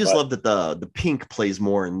get them. I just love that the pink plays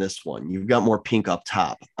more in this one. You've got more pink up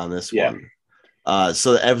top on this one.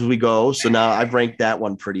 So as we go, so now I've ranked that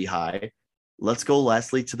one pretty high. Let's go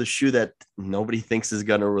lastly to the shoe that nobody thinks is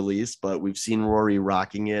going to release, but we've seen Rory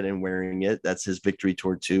rocking it and wearing it. That's his Victory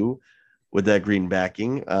Tour 2 with that green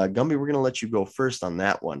backing. Gumby, we're going to let you go first on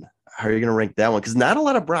that one. How are you going to rank that one? Because not a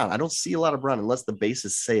lot of brown. I don't see a lot of brown unless the base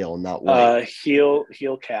is sail, not white. Heel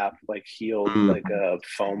cap, like heel, like a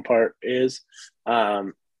foam part is. I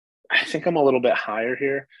think I'm a little bit higher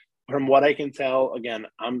here. From what I can tell, again,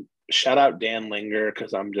 shout out Dan Linger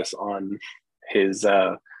because I'm just on his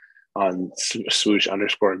on swoosh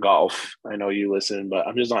 _golf. I know you listen, but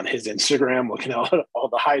I'm just on his Instagram looking at all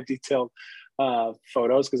the high detailed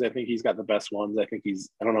photos because I think he's got the best ones. I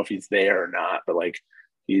don't know if he's there or not, but like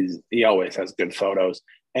he always has good photos.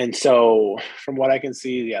 And so from what I can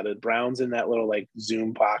see, yeah, the brown's in that little like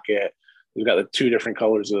zoom pocket. We've got the two different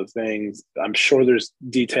colors of the things. I'm sure there's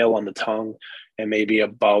detail on the tongue and maybe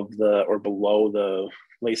above or below the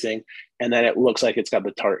lacing. And then it looks like it's got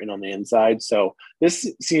the tartan on the inside. So this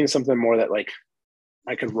seems something more that like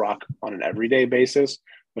I could rock on an everyday basis,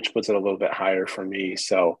 which puts it a little bit higher for me.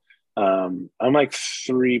 So I'm like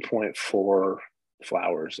 3.4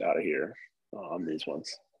 flowers out of here on these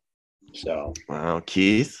ones. So wow,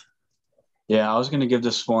 Keith. Yeah, I was gonna give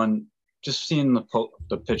this one. Just seeing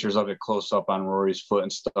the pictures of it close up on Rory's foot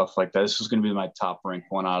and stuff like that. This is gonna be my top ranked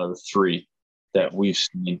one out of the three that we've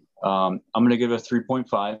seen. I'm gonna give it a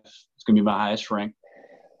 3.5. It's gonna be my highest rank.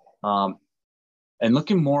 And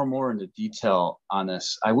looking more and more into detail on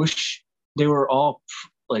this, I wish they were all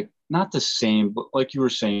like not the same, but like you were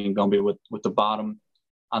saying, Gumby, with the bottom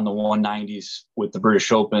on the 190s with the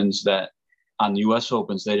British Opens, that on the US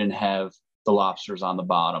Opens, they didn't have the lobsters on the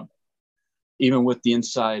bottom. Even with the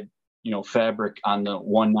inside, fabric on the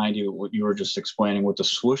 190, what you were just explaining with the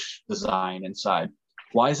swoosh design inside.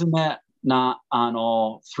 Why isn't that not on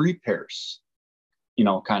all three pairs?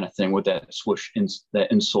 kind of thing with that swoosh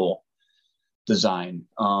that insole design.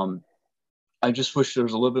 I just wish there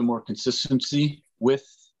was a little bit more consistency with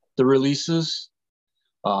the releases.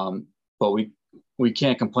 But we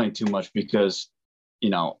can't complain too much because,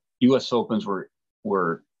 US Opens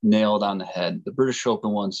were nailed on the head. The British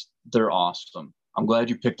Open ones, they're awesome. I'm glad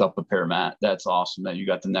you picked up a pair, Matt. That's awesome that you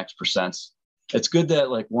got the next percents. It's good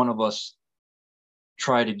that like one of us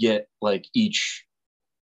try to get like each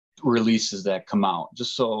releases that come out,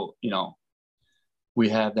 just so, we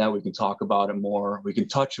have that, we can talk about it more, we can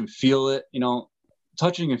touch and feel it.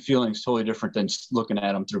 Touching and feeling is totally different than looking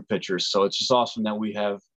at them through pictures. So it's just awesome that we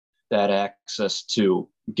have that access to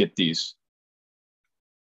get these.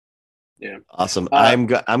 Yeah, awesome. I'm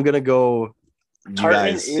gonna go.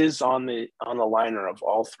 Tartan is on the liner of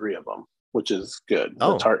all three of them, which is good.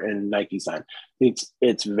 The Tartan Nike sign.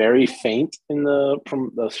 It's very faint from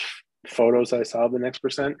the photos I saw of the next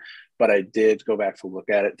percent, but I did go back to look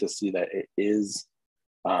at it to see that it is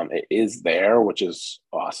there, which is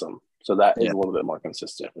awesome. So that is a little bit more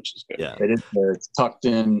consistent, which is good. Yeah, it is there. It's tucked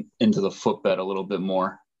into the footbed a little bit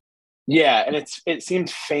more. Yeah, and it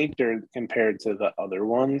seems fainter compared to the other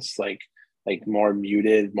ones, like more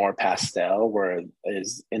muted, more pastel, where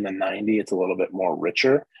is in the 90, it's a little bit more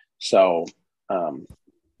richer. So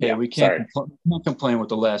we can't complain with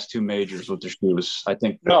the last two majors with the shoes. I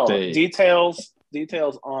think details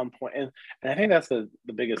on point, and I think that's the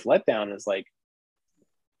biggest letdown is like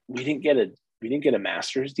we didn't get a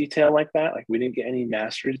Masters detail like that. Like we didn't get any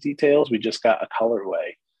Masters details. We just got a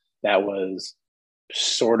colorway that was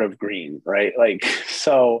sort of green, right? Like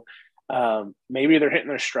so maybe they're hitting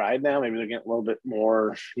their stride now. Maybe they're getting a little bit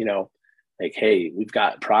more, like, hey, we've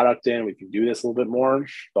got product in, we can do this a little bit more.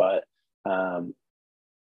 But now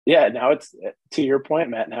it's, to your point,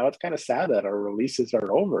 Matt, now it's kind of sad that our releases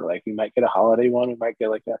are over. Like we might get a holiday one, we might get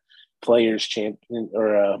like a Players Champion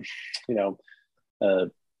or a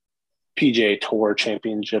PGA Tour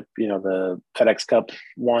Championship, the FedEx Cup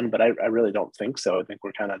one, but I really don't think so. I think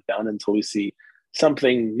we're kind of done until we see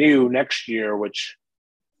something new next year, which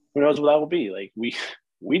who knows what that will be. Like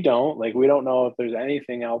we don't know if there's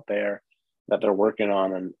anything out there that they're working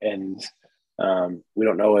on, and we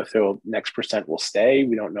don't know if their next percent will stay.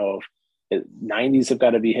 We don't know if 90s have got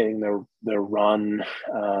to be hitting their run.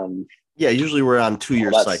 Usually we're on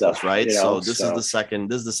 2-year cycles, stuff, right? This is the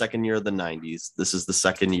second year of the 90s. This is the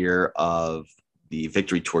second year of the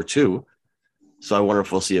Victory Tour 2. So I wonder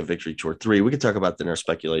if we'll see a Victory Tour 3. We could talk about that in our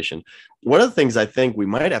speculation. One of the things I think we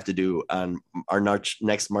might have to do on our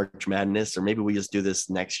next March Madness, or maybe we just do this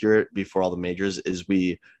next year before all the majors, is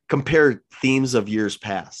we compare themes of years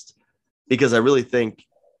past. Because I really think,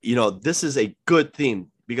 this is a good theme.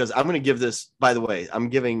 Because I'm going to give this, by the way, I'm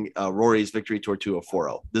giving Rory's Victory Tour 2 a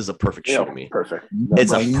 4.0. This is a perfect shoe to me. Perfect.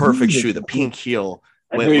 It's a perfect shoe. The pink heel,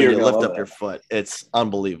 when you lift up your foot, it's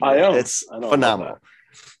unbelievable. It's phenomenal.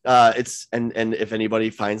 It's and if anybody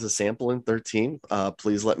finds a sample in 13,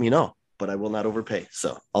 please let me know. But I will not overpay.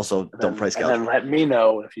 So also don't price gouge. And then let me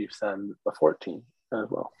know if you send the 14 as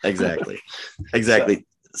well. Exactly.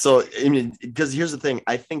 So I mean, because here's the thing,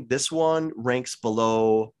 I think this one ranks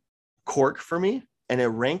below Cork for me, and it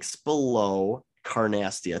ranks below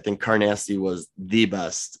Carnasty. I think Carnasty was the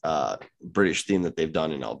best British theme that they've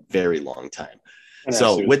done in a very long time.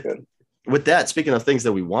 So with that, speaking of things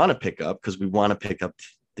that we want to pick up, because we want to pick up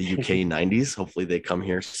the UK 90s, hopefully they come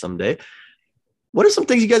here someday. What are some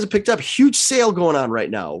things you guys have picked up? Huge sale going on right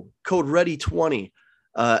now. Code READY20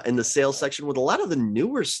 in the sales section with a lot of the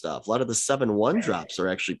newer stuff. A lot of the 7-1 drops are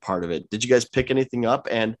actually part of it. Did you guys pick anything up?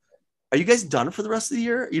 And are you guys done for the rest of the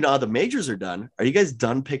year? The majors are done. Are you guys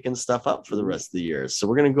done picking stuff up for the rest of the year? So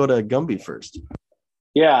we're going to go to Gumby first.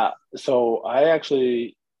 Yeah. So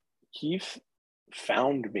Keith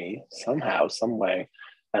found me somehow, some way,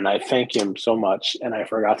 and I thank him so much. And I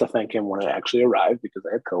forgot to thank him when it actually arrived because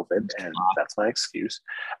I had COVID, and that's my excuse.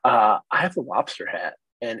 I have the lobster hat,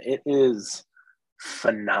 and it is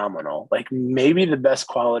phenomenal. Like maybe the best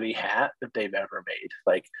quality hat that they've ever made.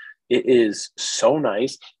 Like it is so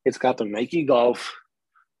nice. It's got the Nike Golf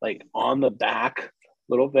like on the back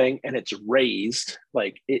little thing, and it's raised.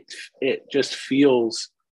 Like it just feels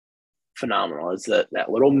phenomenal. It's that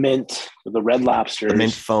little mint with the red lobster. The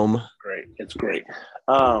mint foam. Great. It's great.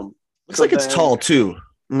 Looks like it's tall too.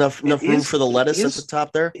 Enough room for the lettuce at the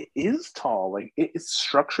top there. It is tall. Like it's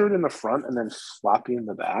structured in the front and then floppy in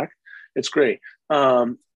the back. It's great.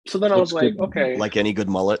 So then I was like, okay. Like any good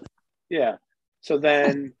mullet. Yeah. So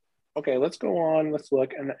then, okay, let's go on. Let's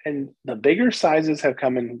look. And the bigger sizes are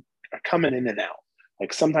coming in and out.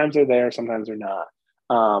 Like sometimes they're there, sometimes they're not.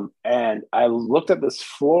 And I looked at this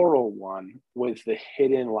floral one with the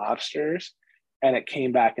hidden lobsters, and it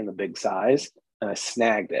came back in the big size, and I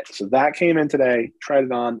snagged it. So that came in today. Tried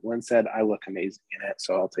it on. Lynn said I look amazing in it,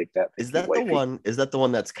 so I'll take that. Is that the one? Is that the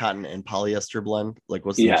one that's cotton and polyester blend? Like,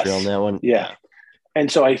 what's the material on that one? Yeah. And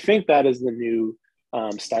so I think that is the new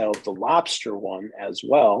style of the lobster one as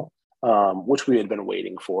well, which we had been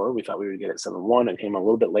waiting for. We thought we would get it 7-1. It came a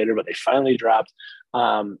little bit later, but they finally dropped.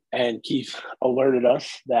 And Keith alerted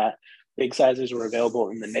us that big sizes were available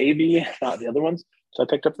in the navy, not the other ones. So I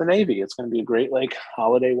picked up the navy. It's going to be a great like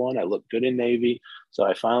holiday one. I look good in navy. So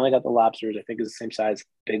I finally got the lobsters. I think it's the same size,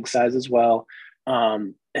 big size as well.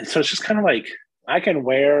 And so it's just kind of like, I can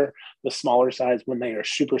wear the smaller size when they are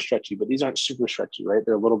super stretchy, but these aren't super stretchy, right?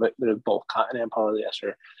 They're they're both cotton and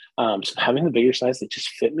polyester. So having the bigger size, they just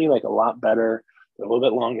fit me like a lot better. They're a little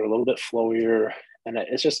bit longer, a little bit flowier. And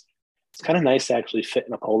it's kind of nice to actually fit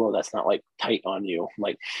in a polo that's not like tight on you,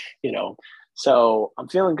 like, so I'm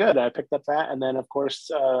feeling good. I picked up that. And then of course,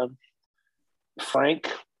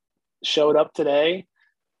 Frank showed up today,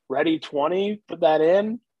 ready 20, put that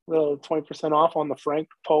in, 20% off on the Frank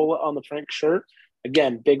polo, on the Frank shirt.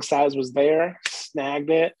 Again, big size was there,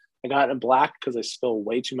 snagged it. I got it in black because I spill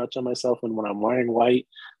way too much on myself when I'm wearing white.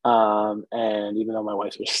 And even though my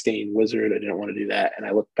wife's a stained wizard, I didn't want to do that. And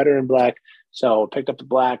I look better in black. So I picked up the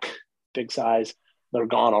black, big size. They're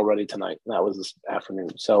gone already tonight. That was this afternoon.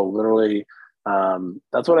 So literally,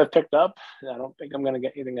 that's what I've picked up. I don't think I'm going to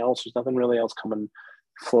get anything else. There's nothing really else coming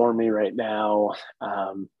for me right now.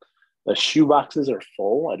 The shoe boxes are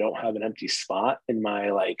full. I don't have an empty spot in my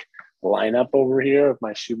like lineup over here of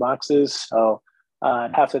my shoe boxes. So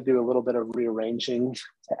I'd have to do a little bit of rearranging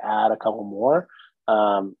to add a couple more,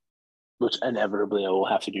 which inevitably I will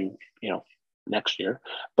have to do, next year.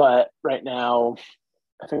 But right now,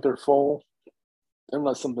 I think they're full,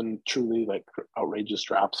 unless something truly like outrageous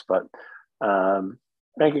drops. But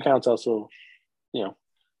bank account's also,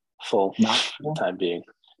 full for the time being.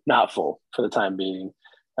 Not full for the time being.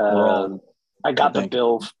 I got the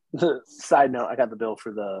bill. Side note: I got the bill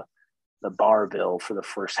for the bar bill for the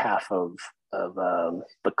first half of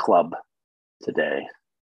the club today.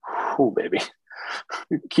 Oh baby,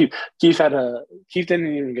 Keith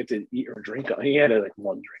didn't even get to eat or drink. He had like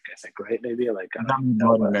one drink, I think, right? Maybe like I don't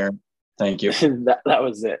know. There. Thank you. that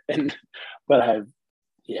was it. But I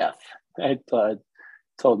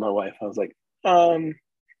told my wife, I was like,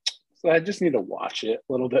 so I just need to watch it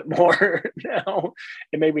a little bit more now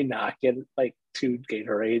and maybe not get like 2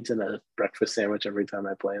 Gatorades and a breakfast sandwich every time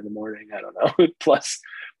I play in the morning. I don't know. plus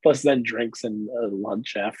then drinks and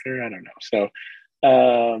lunch after. I don't know. So,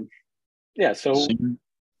 so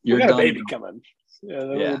we got a baby coming.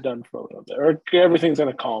 We're done for a little bit. Or everything's going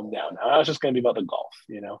to calm down now. I was just going to be about the golf,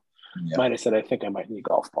 Yeah. Mine, I said, I think I might need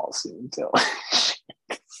golf balls soon. So,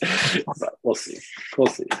 but we'll see.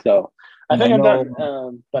 So, I think I'm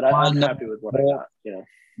done, but I'm happy with what I got.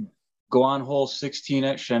 Go on hole 16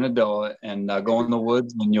 at Shenandoah and go in the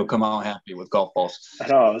woods, and you'll come out happy with golf balls. I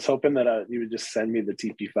know. I was hoping that you would just send me the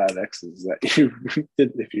TP5Xs that you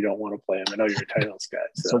did if you don't want to play them. I know you're a Titleist guy.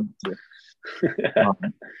 So.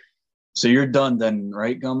 So you're done then,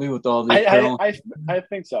 right, Gumby, with all the I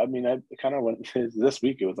think so. I mean, I kind of went this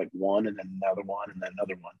week. It was like one and then another one and then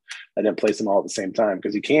another one. I didn't place them all at the same time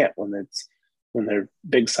because you can't when their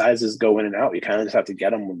big sizes go in and out. You kind of just have to get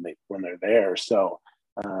them when they're there. So,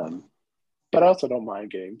 but I also don't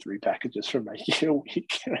mind getting 3 packages for my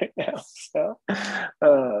week right now. So,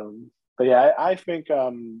 but yeah, I think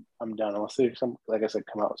I'm done. Unless there's like I said,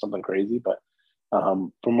 come out with something crazy. But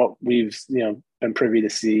from what we've been privy to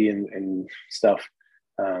see and stuff,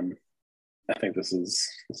 I think this is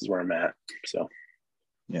where I'm at. So,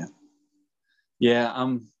 yeah,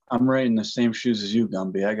 I'm right in the same shoes as you,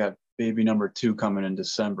 Gumby. I got baby number 2 coming in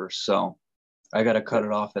December, so I got to cut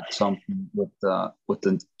it off at some point with the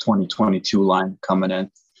 2022 line coming in.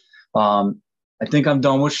 I think I'm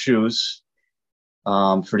done with shoes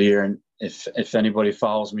for the year. And if anybody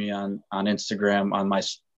follows me on Instagram on my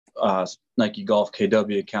Nike Golf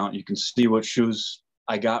KW account, you can see what shoes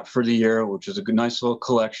I got for the year, which is a nice little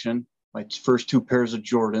collection. My first 2 pairs of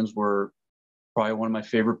Jordans were probably one of my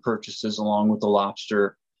favorite purchases, along with the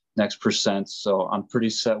Lobster Next Percent. So I'm pretty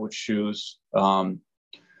set with shoes.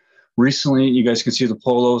 Recently, you guys can see the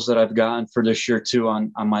polos that I've gotten for this year too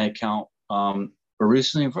on my account. But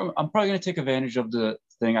recently, I'm probably going to take advantage of the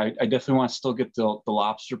thing. I definitely want to still get the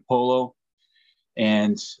Lobster polo,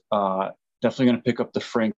 and definitely going to pick up the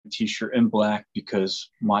Frank t-shirt in black, because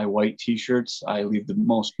my white t-shirts, I leave the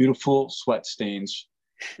most beautiful sweat stains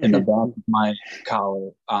in the back of my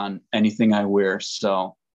collar on anything I wear.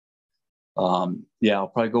 So, I'll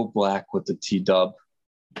probably go black with the T-Dub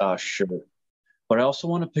shirt. But I also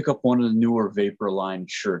want to pick up one of the newer Vapor line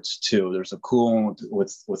shirts too. There's a cool one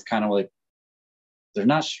with kind of like, they're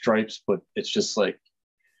not stripes, but it's just like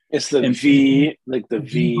it's the V, like the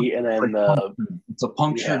V, and then it's a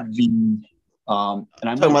punctured V. And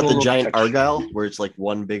I'm talking about the giant texture. Argyle, where it's like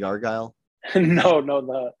one big Argyle.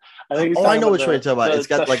 no, I think. I know which one you're talking about. It's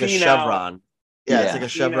got like a Finau. chevron. Yeah, it's Yeah. like a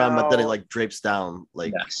chevron, but then it like drapes down.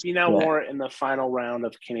 Like Finau wore it in the final round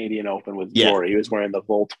of Canadian Open with Yeah. Rory. He was wearing the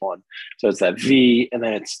Volt one, so it's that V, and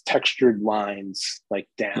then it's textured lines like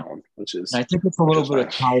down, which is. And I think it's a little bit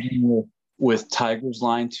of tied in with Tiger's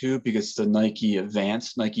line too, because it's the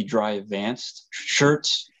Nike Dry Advanced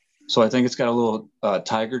shirts. So I think it's got a little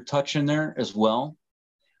Tiger touch in there as well.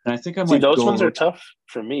 And I think I might. See, those ones are tough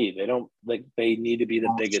for me. They don't like. They need to be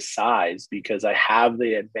the biggest size because I have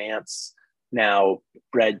the Advanced now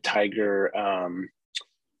red Tiger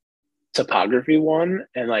topography one,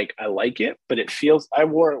 and like I like it, but it feels. I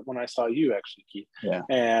wore it when I saw you actually, Keith. Yeah.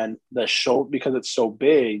 And the shoulder, because it's so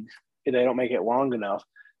big, they don't make it long enough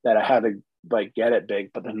that I had to like get it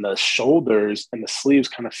big. But then the shoulders and the sleeves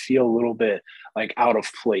kind of feel a little bit like out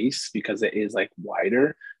of place because it is like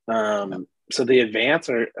wider. So the Advance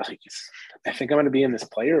are like, I think I'm going to be in this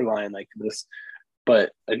player line like this,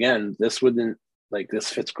 but again, this wouldn't like this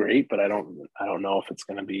fits great, but I don't know if it's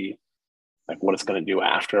going to be like what it's going to do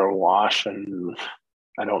after a wash, and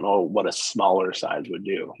I don't know what a smaller size would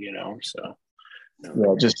do, So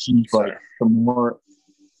yeah, just seems like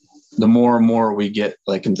the more and more we get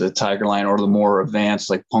like into the Tiger line or the more advanced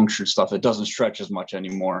like punctured stuff, it doesn't stretch as much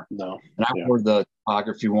anymore. No. And I wore the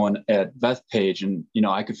topography one at Bethpage, and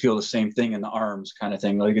I could feel the same thing in the arms kind of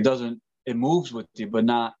thing. Like it moves with you, but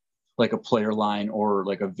not like a player line or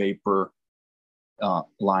like a Vapor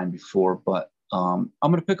line before. But I'm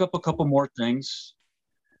gonna pick up a couple more things.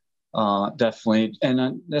 Definitely.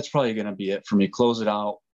 And that's probably gonna be it for me. Close it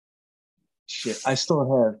out. Shit. I still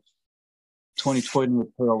have 2020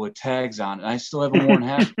 apparel with tags on it. I still haven't worn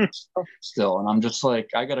half still. And I'm just like,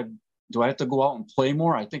 do I have to go out and play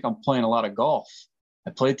more? I think I'm playing a lot of golf.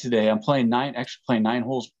 I played today. I'm playing 9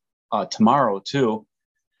 holes tomorrow too.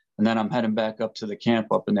 And then I'm heading back up to the camp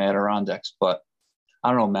up in the Adirondacks. But I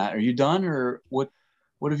don't know, Matt, are you done or what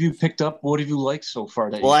have you picked up? What have you liked so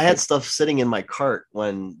far? I had stuff sitting in my cart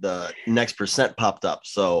when the next percent popped up.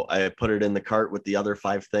 So I put it in the cart with the other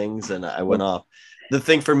 5 things and I went off. The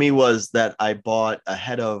thing for me was that I bought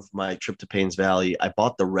ahead of my trip to Paynes Valley, I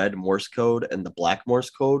bought the red Morse code and the black Morse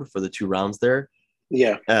code for the 2 rounds there.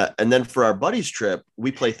 Yeah. And then for our buddy's trip,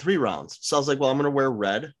 we play 3 rounds. So I was like, well, I'm going to wear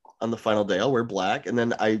red on the final day. I'll wear black. And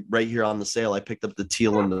then right here on the sale, I picked up the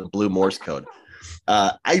teal and the blue Morse code.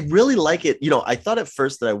 I really like it. I thought at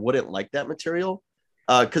first that I wouldn't like that material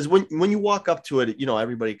because when you walk up to it,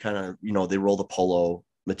 everybody kind of, they roll the polo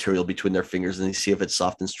material between their fingers and they see if it's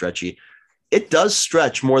soft and stretchy. It does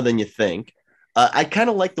stretch more than you think. I kind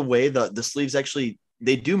of like the way the sleeves actually,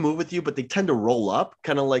 they do move with you, but they tend to roll up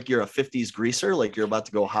kind of like you're a 50s greaser, like you're about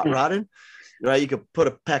to go hot rodding. Right? You could put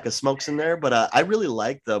a pack of smokes in there, but I really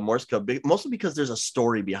like the Morse code, mostly because there's a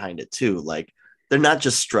story behind it too. Like they're not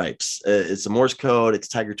just stripes. It's a Morse code. It's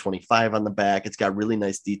Tiger 25 on the back. It's got really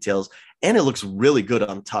nice details and it looks really good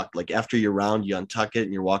untucked. Like after your round, you untuck it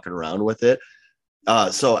and you're walking around with it.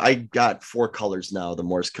 So I got 4 colors now, the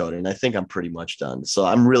Morse code, and I think I'm pretty much done. So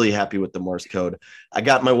I'm really happy with the Morse code. I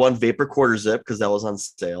got my 1 Vapor quarter zip because that was on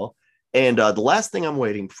sale. And the last thing I'm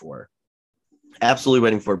absolutely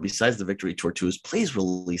waiting for, besides the Victory Tour 2, is please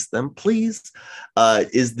release them, please,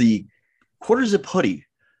 is the quarter zip hoodie.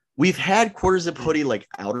 We've had quarter zip hoodie like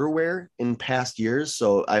outerwear in past years.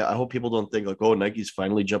 So I hope people don't think like, oh, Nike's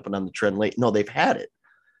finally jumping on the trend late. No, they've had it,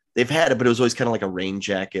 but it was always kind of like a rain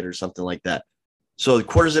jacket or something like that. So the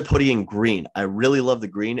quarter zip hoodie in green, I really love the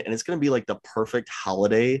green, and it's going to be like the perfect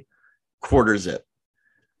holiday quarter zip,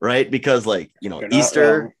 right? Because like,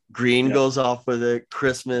 Easter green goes off with it,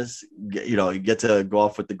 Christmas, you get to go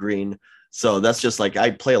off with the green. So that's just like,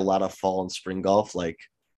 I play a lot of fall and spring golf. Like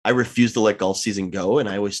I refuse to let golf season go, and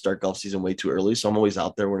I always start golf season way too early. So I'm always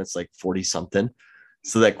out there when it's like 40 something.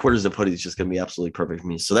 So that quarter zip hoodie is just going to be absolutely perfect for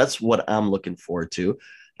me. So that's what I'm looking forward to.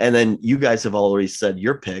 And then you guys have already said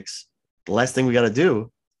your picks. The last thing we got to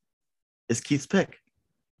do is Keith's pick.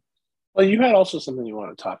 Well, you had also something you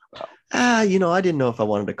want to talk about. I didn't know if I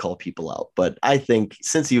wanted to call people out, but I think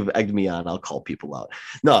since you've egged me on, I'll call people out.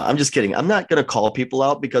 No, I'm just kidding. I'm not going to call people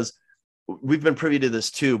out because we've been privy to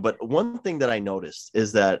this too. But one thing that I noticed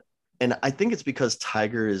is that, and I think it's because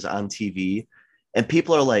Tiger is on TV and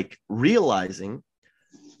people are like realizing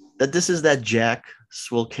that this is that Jack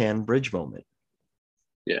Swilcan bridge moment.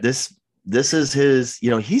 Yeah. This is his,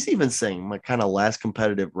 he's even saying my kind of last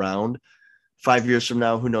competitive round 5 years from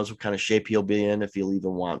now, who knows what kind of shape he'll be in, if he'll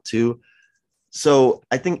even want to. So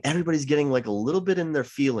I think everybody's getting like a little bit in their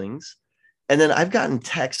feelings. And then I've gotten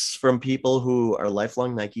texts from people who are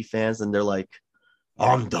lifelong Nike fans, and they're like,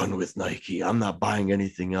 I'm done with Nike. I'm not buying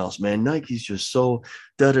anything else, man. Nike's just so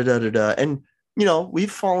da da da da da. And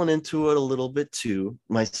we've fallen into it a little bit too,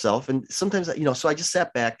 myself. And sometimes, so I just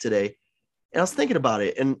sat back today and I was thinking about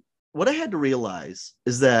it. And what I had to realize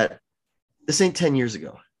is that this ain't 10 years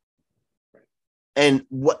ago. And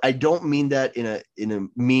what I don't mean that in a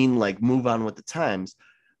mean like move on with the times.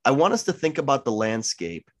 I want us to think about the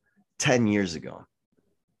landscape 10 years ago.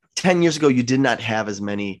 10 years ago, you did not have as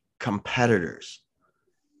many competitors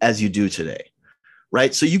as you do today,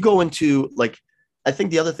 right? So you go into like, I think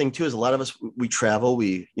the other thing too is a lot of us, we travel,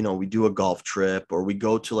 we do a golf trip, or we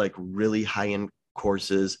go to like really high-end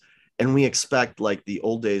courses, and we expect like the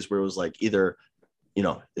old days where it was like either, it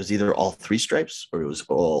was either all three stripes, or it was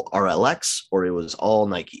all RLX, or it was all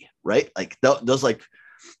Nike, right? Like those like,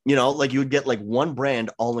 like you would get like one brand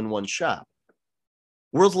all in one shop.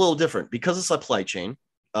 World's a little different because of supply chain,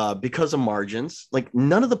 because of margins. Like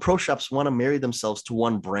none of the pro shops want to marry themselves to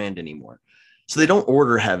one brand anymore. So they don't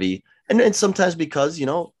order heavy. And sometimes because,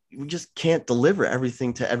 we just can't deliver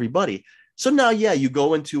everything to everybody. So now, yeah, you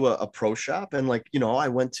go into a pro shop, and like, I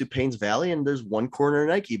went to Paynes Valley, and there's one corner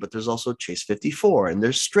Nike, but there's also Chase 54, and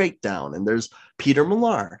there's Straight Down, and there's Peter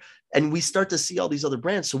Millar. And we start to see all these other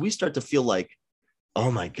brands. So we start to feel like,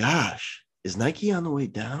 oh my gosh, is Nike on the way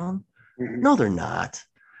down? Mm-hmm. No, they're not.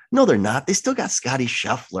 No, they're not. They still got Scotty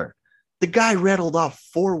Scheffler. The guy rattled off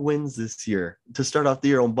 4 wins this year to start off the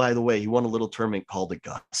year. And by the way, he won a little tournament called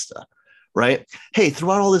Augusta, right? Hey,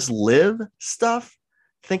 throughout all this live stuff,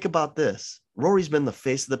 think about this. Rory's been the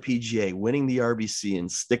face of the PGA, winning the RBC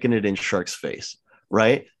and sticking it in Shark's face,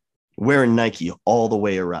 right? Wearing Nike all the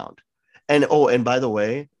way around. And by the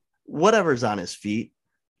way, whatever's on his feet,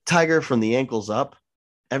 Tiger from the ankles up,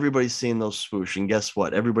 everybody's seeing those swoosh. And guess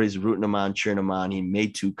what? Everybody's rooting him on, cheering him on. He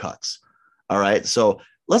made 2 cuts. All right. So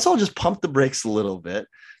let's all just pump the brakes a little bit.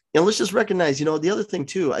 And let's just recognize, the other thing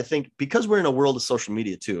too, I think because we're in a world of social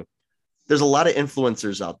media too, there's a lot of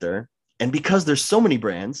influencers out there. And because there's so many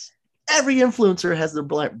brands, every influencer has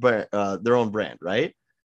their own brand, right?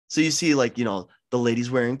 So you see like, the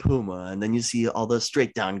ladies wearing Puma, and then you see all the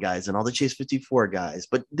Straight Down guys and all the Chase 54 guys.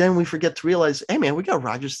 But then we forget to realize, hey man, we got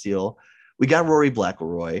Roger Steele, we got Rory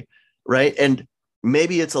McIlroy, right? And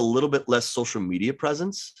maybe it's a little bit less social media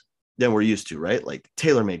presence than we're used to, right? Like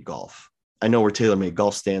TaylorMade Golf. I know we're TaylorMade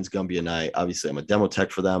Golf stands, Gumby and I. Obviously, I'm a demo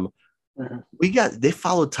tech for them. Mm-hmm. They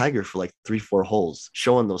followed Tiger for like 3-4 holes,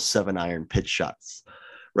 showing those 7-iron pitch shots,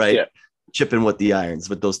 right? Yeah. Chipping with the irons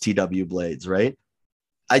with those TW blades, right?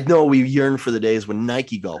 I know we yearn for the days when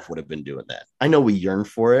Nike Golf would have been doing that. I know we yearn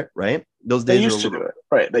for it, right? Those days they used to do it,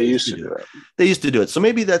 right? They used to do it. They used to do it. So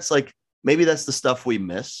maybe that's the stuff we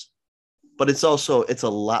miss, but it's a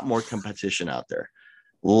lot more competition out there.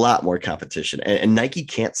 A lot more competition. And Nike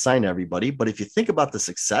can't sign everybody. But if you think about the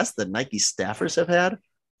success that Nike staffers have had,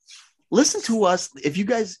 listen to us. If you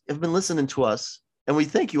guys have been listening to us, and we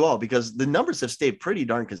thank you all because the numbers have stayed pretty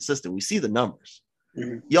darn consistent. We see the numbers.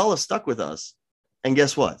 Mm-hmm. Y'all have stuck with us. And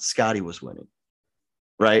guess what? Scotty was winning.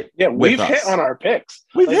 Right? Yeah, we've hit on our picks.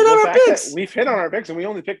 We've hit on our picks. We've hit on our picks, and we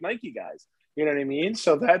only pick Nike guys. You know what I mean?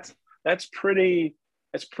 So that's pretty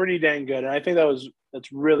dang good. And I think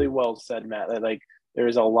that's really well said, Matt. That like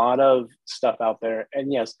there's a lot of stuff out there.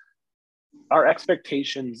 And yes, our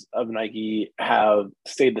expectations of Nike have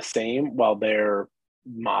stayed the same while their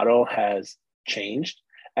model has changed.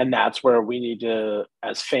 And that's where we need to,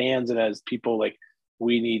 as fans and as people, like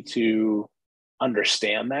we need to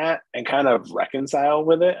understand that and kind of reconcile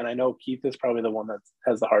with it. And I know Keith is probably the one that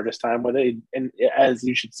has the hardest time with it. And as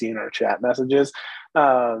you should see in our chat messages,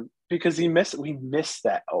 because we miss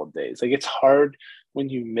that old days. Like it's hard when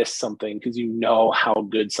you miss something because you know how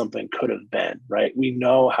good something could have been, right? We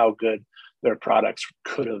know how good their products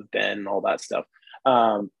could have been and all that stuff.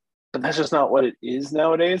 But that's just not what it is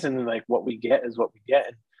nowadays. And like what we get is what we get.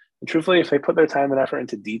 And truthfully, if they put their time and effort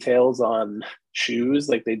into details on shoes,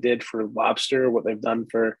 like they did for Lobster, what they've done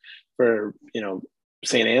for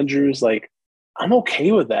St. Andrews, like I'm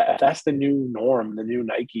okay with that. If that's the new norm, the new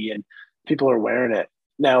Nike, and people are wearing it.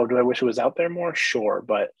 Now, do I wish it was out there more? Sure.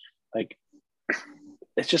 But like,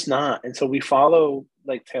 it's just not. And so we follow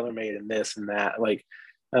like TaylorMade and this and that. Like,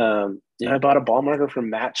 I bought a ball marker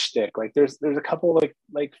from Matchstick. Like there's a couple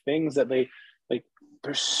like things that they like,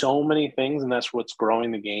 there's so many things, and that's what's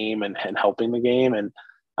growing the game and helping the game.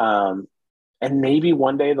 And maybe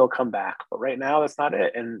one day they'll come back, but right now that's not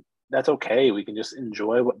it. And that's okay. We can just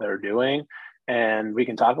enjoy what they're doing and we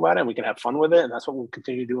can talk about it and we can have fun with it. And that's what we'll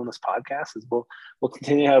continue to do on this podcast is we'll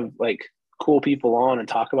continue to have like cool people on and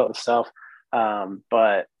talk about the stuff.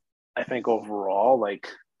 But I think overall, like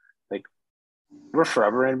we're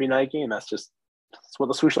forever going to be Nike, and that's what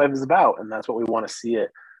the Swoosh Life is about. And that's what we want to see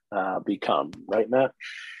it become. Right, Matt?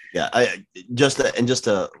 Yeah. Just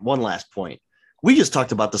one last point. We just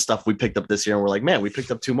talked about the stuff we picked up this year and we're like, man, we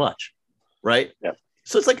picked up too much. Right. Yeah.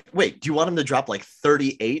 So it's like, wait, do you want them to drop like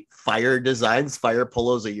 38 fire designs, fire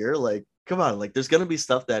polos a year? Like, come on, like there's going to be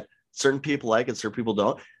stuff that certain people like and certain people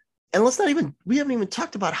don't. And we haven't even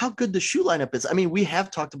talked about how good the shoe lineup is. I mean, we have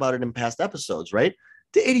talked about it in past episodes, right?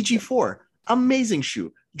 The 80G4, amazing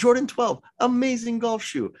shoe. Jordan 12, amazing golf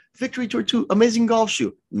shoe. Victory Tour 2, amazing golf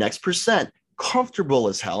shoe. Next Percent, comfortable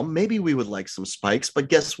as hell. Maybe we would like some spikes, but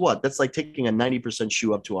guess what? That's like taking a 90%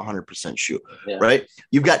 shoe up to a 100% shoe, right?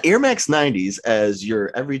 You've got Air Max 90s as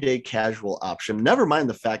your everyday casual option. Never mind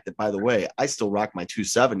the fact that, by the way, I still rock my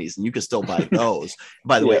 270s and you can still buy those.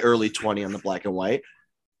 By the way, early 20 on the black and white.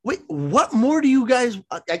 Wait, what more do you guys?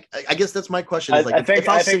 I guess that's my question. Is like if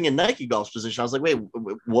I was sitting in Nike Golf's position, I was like, wait,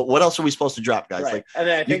 what else are we supposed to drop, guys? Right. Like, and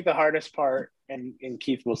then I think the hardest part, and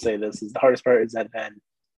Keith will say this, is the hardest part is that then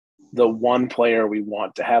the one player we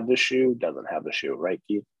want to have the shoe doesn't have the shoe, right,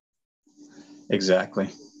 Keith? Exactly.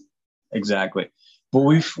 But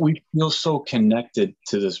we feel so connected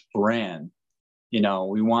to this brand. You know,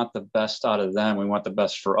 we want the best out of them. We want the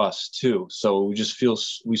best for us too. So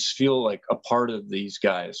we feel like a part of these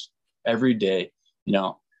guys every day. You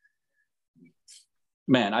know,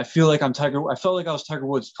 man, I feel like I felt like I was Tiger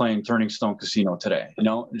Woods playing Turning Stone Casino today. You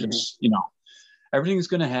know, just everything's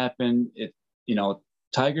going to happen.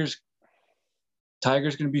 Tiger's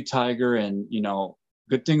going to be Tiger, and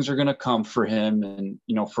good things are going to come for him, and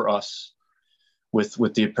for us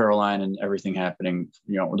with the apparel line and everything happening,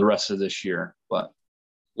 the rest of this year. But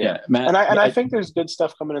Matt, I think there's good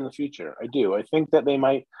stuff coming in the future. I do. I think that they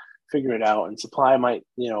might figure it out, and supply might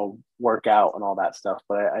work out and all that stuff.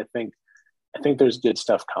 But I think there's good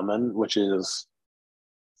stuff coming, which is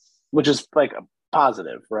like a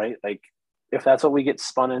positive, right? Like if that's what we get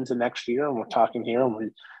spun into next year, and we're talking here,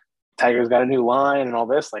 and Tiger's got a new line and all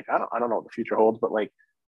this, like I don't know what the future holds, but like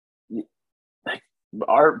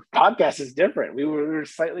our podcast is different. We were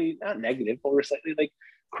slightly not negative, but we're slightly like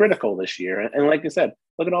critical this year. And like I said,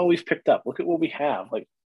 look at all we've picked up. Look at what we have. Like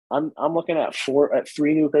I'm looking at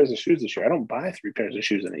 3 new pairs of shoes this year. I don't buy 3 pairs of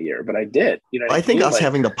shoes in a year, but I did. I think us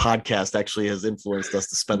having the podcast actually has influenced us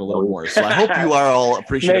to spend a little more. So I hope you are all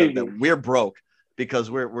appreciative that we're broke because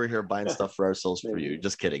we're here buying stuff for ourselves for you.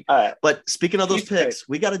 Just kidding. All right. But speaking of those picks,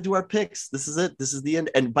 we got to do our picks. This is it. This is the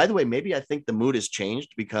end. And by the way, maybe I think the mood has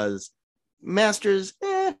changed because Masters,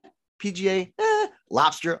 PGA,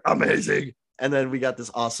 Lobster, amazing. And then we got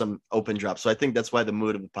this awesome open drop. So I think that's why the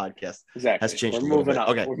mood of the podcast has changed a little bit.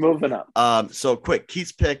 Okay. We're moving up. So quick,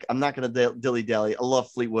 Keith's pick. I'm not going to dilly-dally. I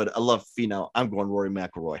love Fleetwood. I love Finau. I'm going Rory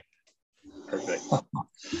McIlroy. Perfect.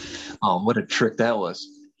 Oh, what a trick that was.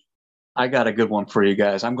 I got a good one for you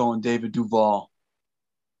guys. I'm going David Duval.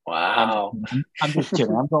 Wow. I'm just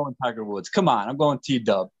kidding. I'm going Tiger Woods. Come on. I'm going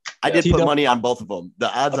T-Dub. I did put money on both of them. The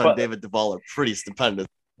odds on David Duval are pretty stupendous.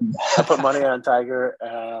 I put money on Tiger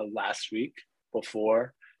last week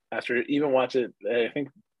after even watch it. I think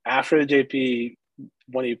after the JP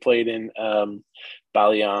when he played in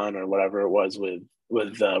Balian or whatever it was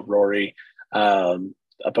with Rory, I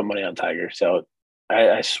put money on Tiger. So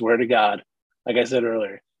I swear to God, like I said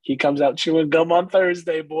earlier, he comes out chewing gum on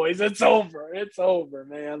Thursday, boys. It's over. It's over,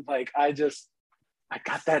 man. Like I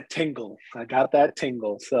got that tingle.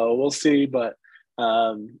 So we'll see, but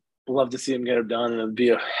love to see him get it done, and it'll be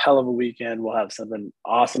a hell of a weekend. We'll have something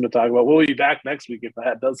awesome to talk about. We'll be back next week if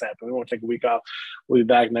that does happen. We won't take a week off. We'll be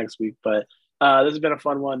back next week. But this has been a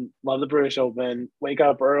fun one. Love the British Open. Wake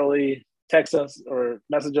up early. Text us or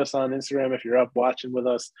message us on Instagram if you're up watching with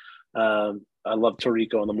us. I love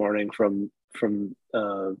Torrico in the morning from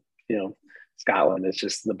Scotland. It's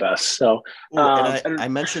just the best. So I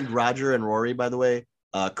mentioned Roger and Rory, by the way.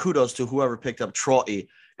 Kudos to whoever picked up Troy,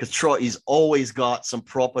 because Troy's always got some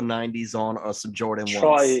proper 90s on or some Jordan 1s.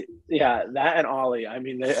 Troy, yeah, that and Ollie. I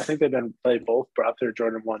mean, I think they both brought their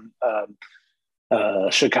Jordan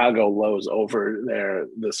 1 Chicago lows over there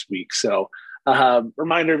this week. So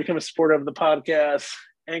reminder, become a supporter of the podcast,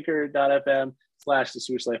 anchor.fm/the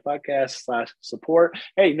Swoosh Life Podcast /support.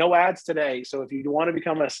 Hey, no ads today. So if you want to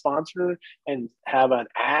become a sponsor and have an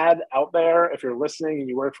ad out there, if you're listening and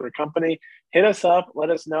you work for a company, hit us up, let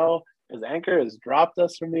us know. because Anchor has dropped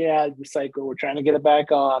us from the ad cycle. We're trying to get it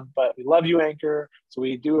back on, but we love you, Anchor. So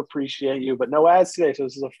we do appreciate you, but no ads today. So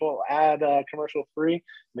this is a full ad commercial free.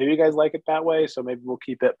 Maybe you guys like it that way. So maybe we'll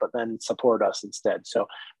keep it, but then support us instead. So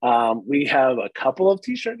we have a couple of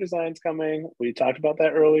t-shirt designs coming. We talked about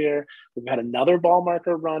that earlier. We've had another ball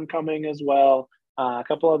marker run coming as well. A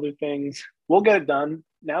couple other things. We'll get it done.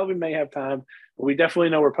 Now we may have time, but we definitely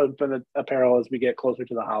know we're pumping apparel as we get closer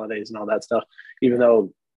to the holidays and all that stuff, even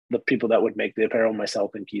though the people that would make the apparel,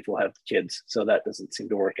 myself and Keith, will have kids. So that doesn't seem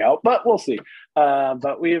to work out, but we'll see.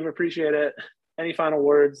 But we appreciate it. Any final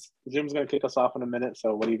words? Zoom's going to kick us off in a minute.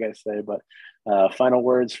 So what do you guys say? But final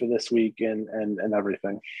words for this week and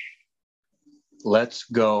everything. Let's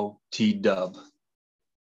go T-Dub.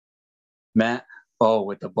 Matt? Oh,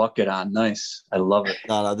 with the bucket on. Nice. I love it.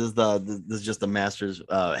 No, this is just the Masters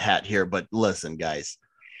hat here. But listen, guys,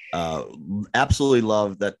 absolutely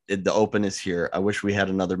love that the Open is here. I wish we had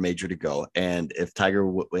another major to go. And if Tiger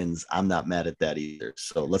wins, I'm not mad at that either.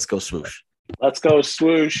 So let's go Swoosh. Let's go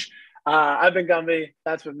Swoosh. I've been Gumby.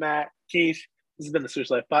 That's been Matt. Keith. This has been the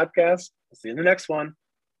Swoosh Life Podcast. I'll see you in the next one.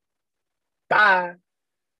 Bye.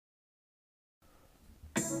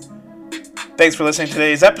 Thanks for listening to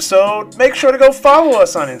today's episode. Make sure to go follow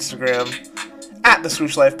us on Instagram at the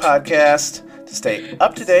Swoosh Life Podcast to stay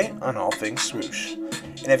up to date on all things swoosh.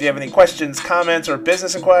 And if you have any questions, comments, or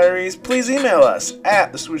business inquiries, please email us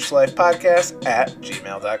at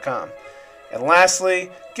theswooshLifePodcast@gmail.com. And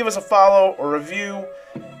lastly, give us a follow or review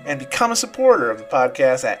and become a supporter of the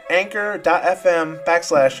podcast at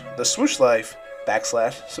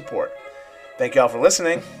anchor.fm/theswooshlife/support. Thank you all for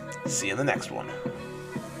listening. See you in the next one.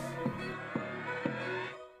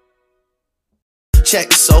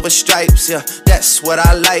 Checks over stripes, yeah, that's what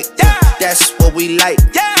I like, yeah, that's what we like,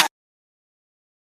 yeah.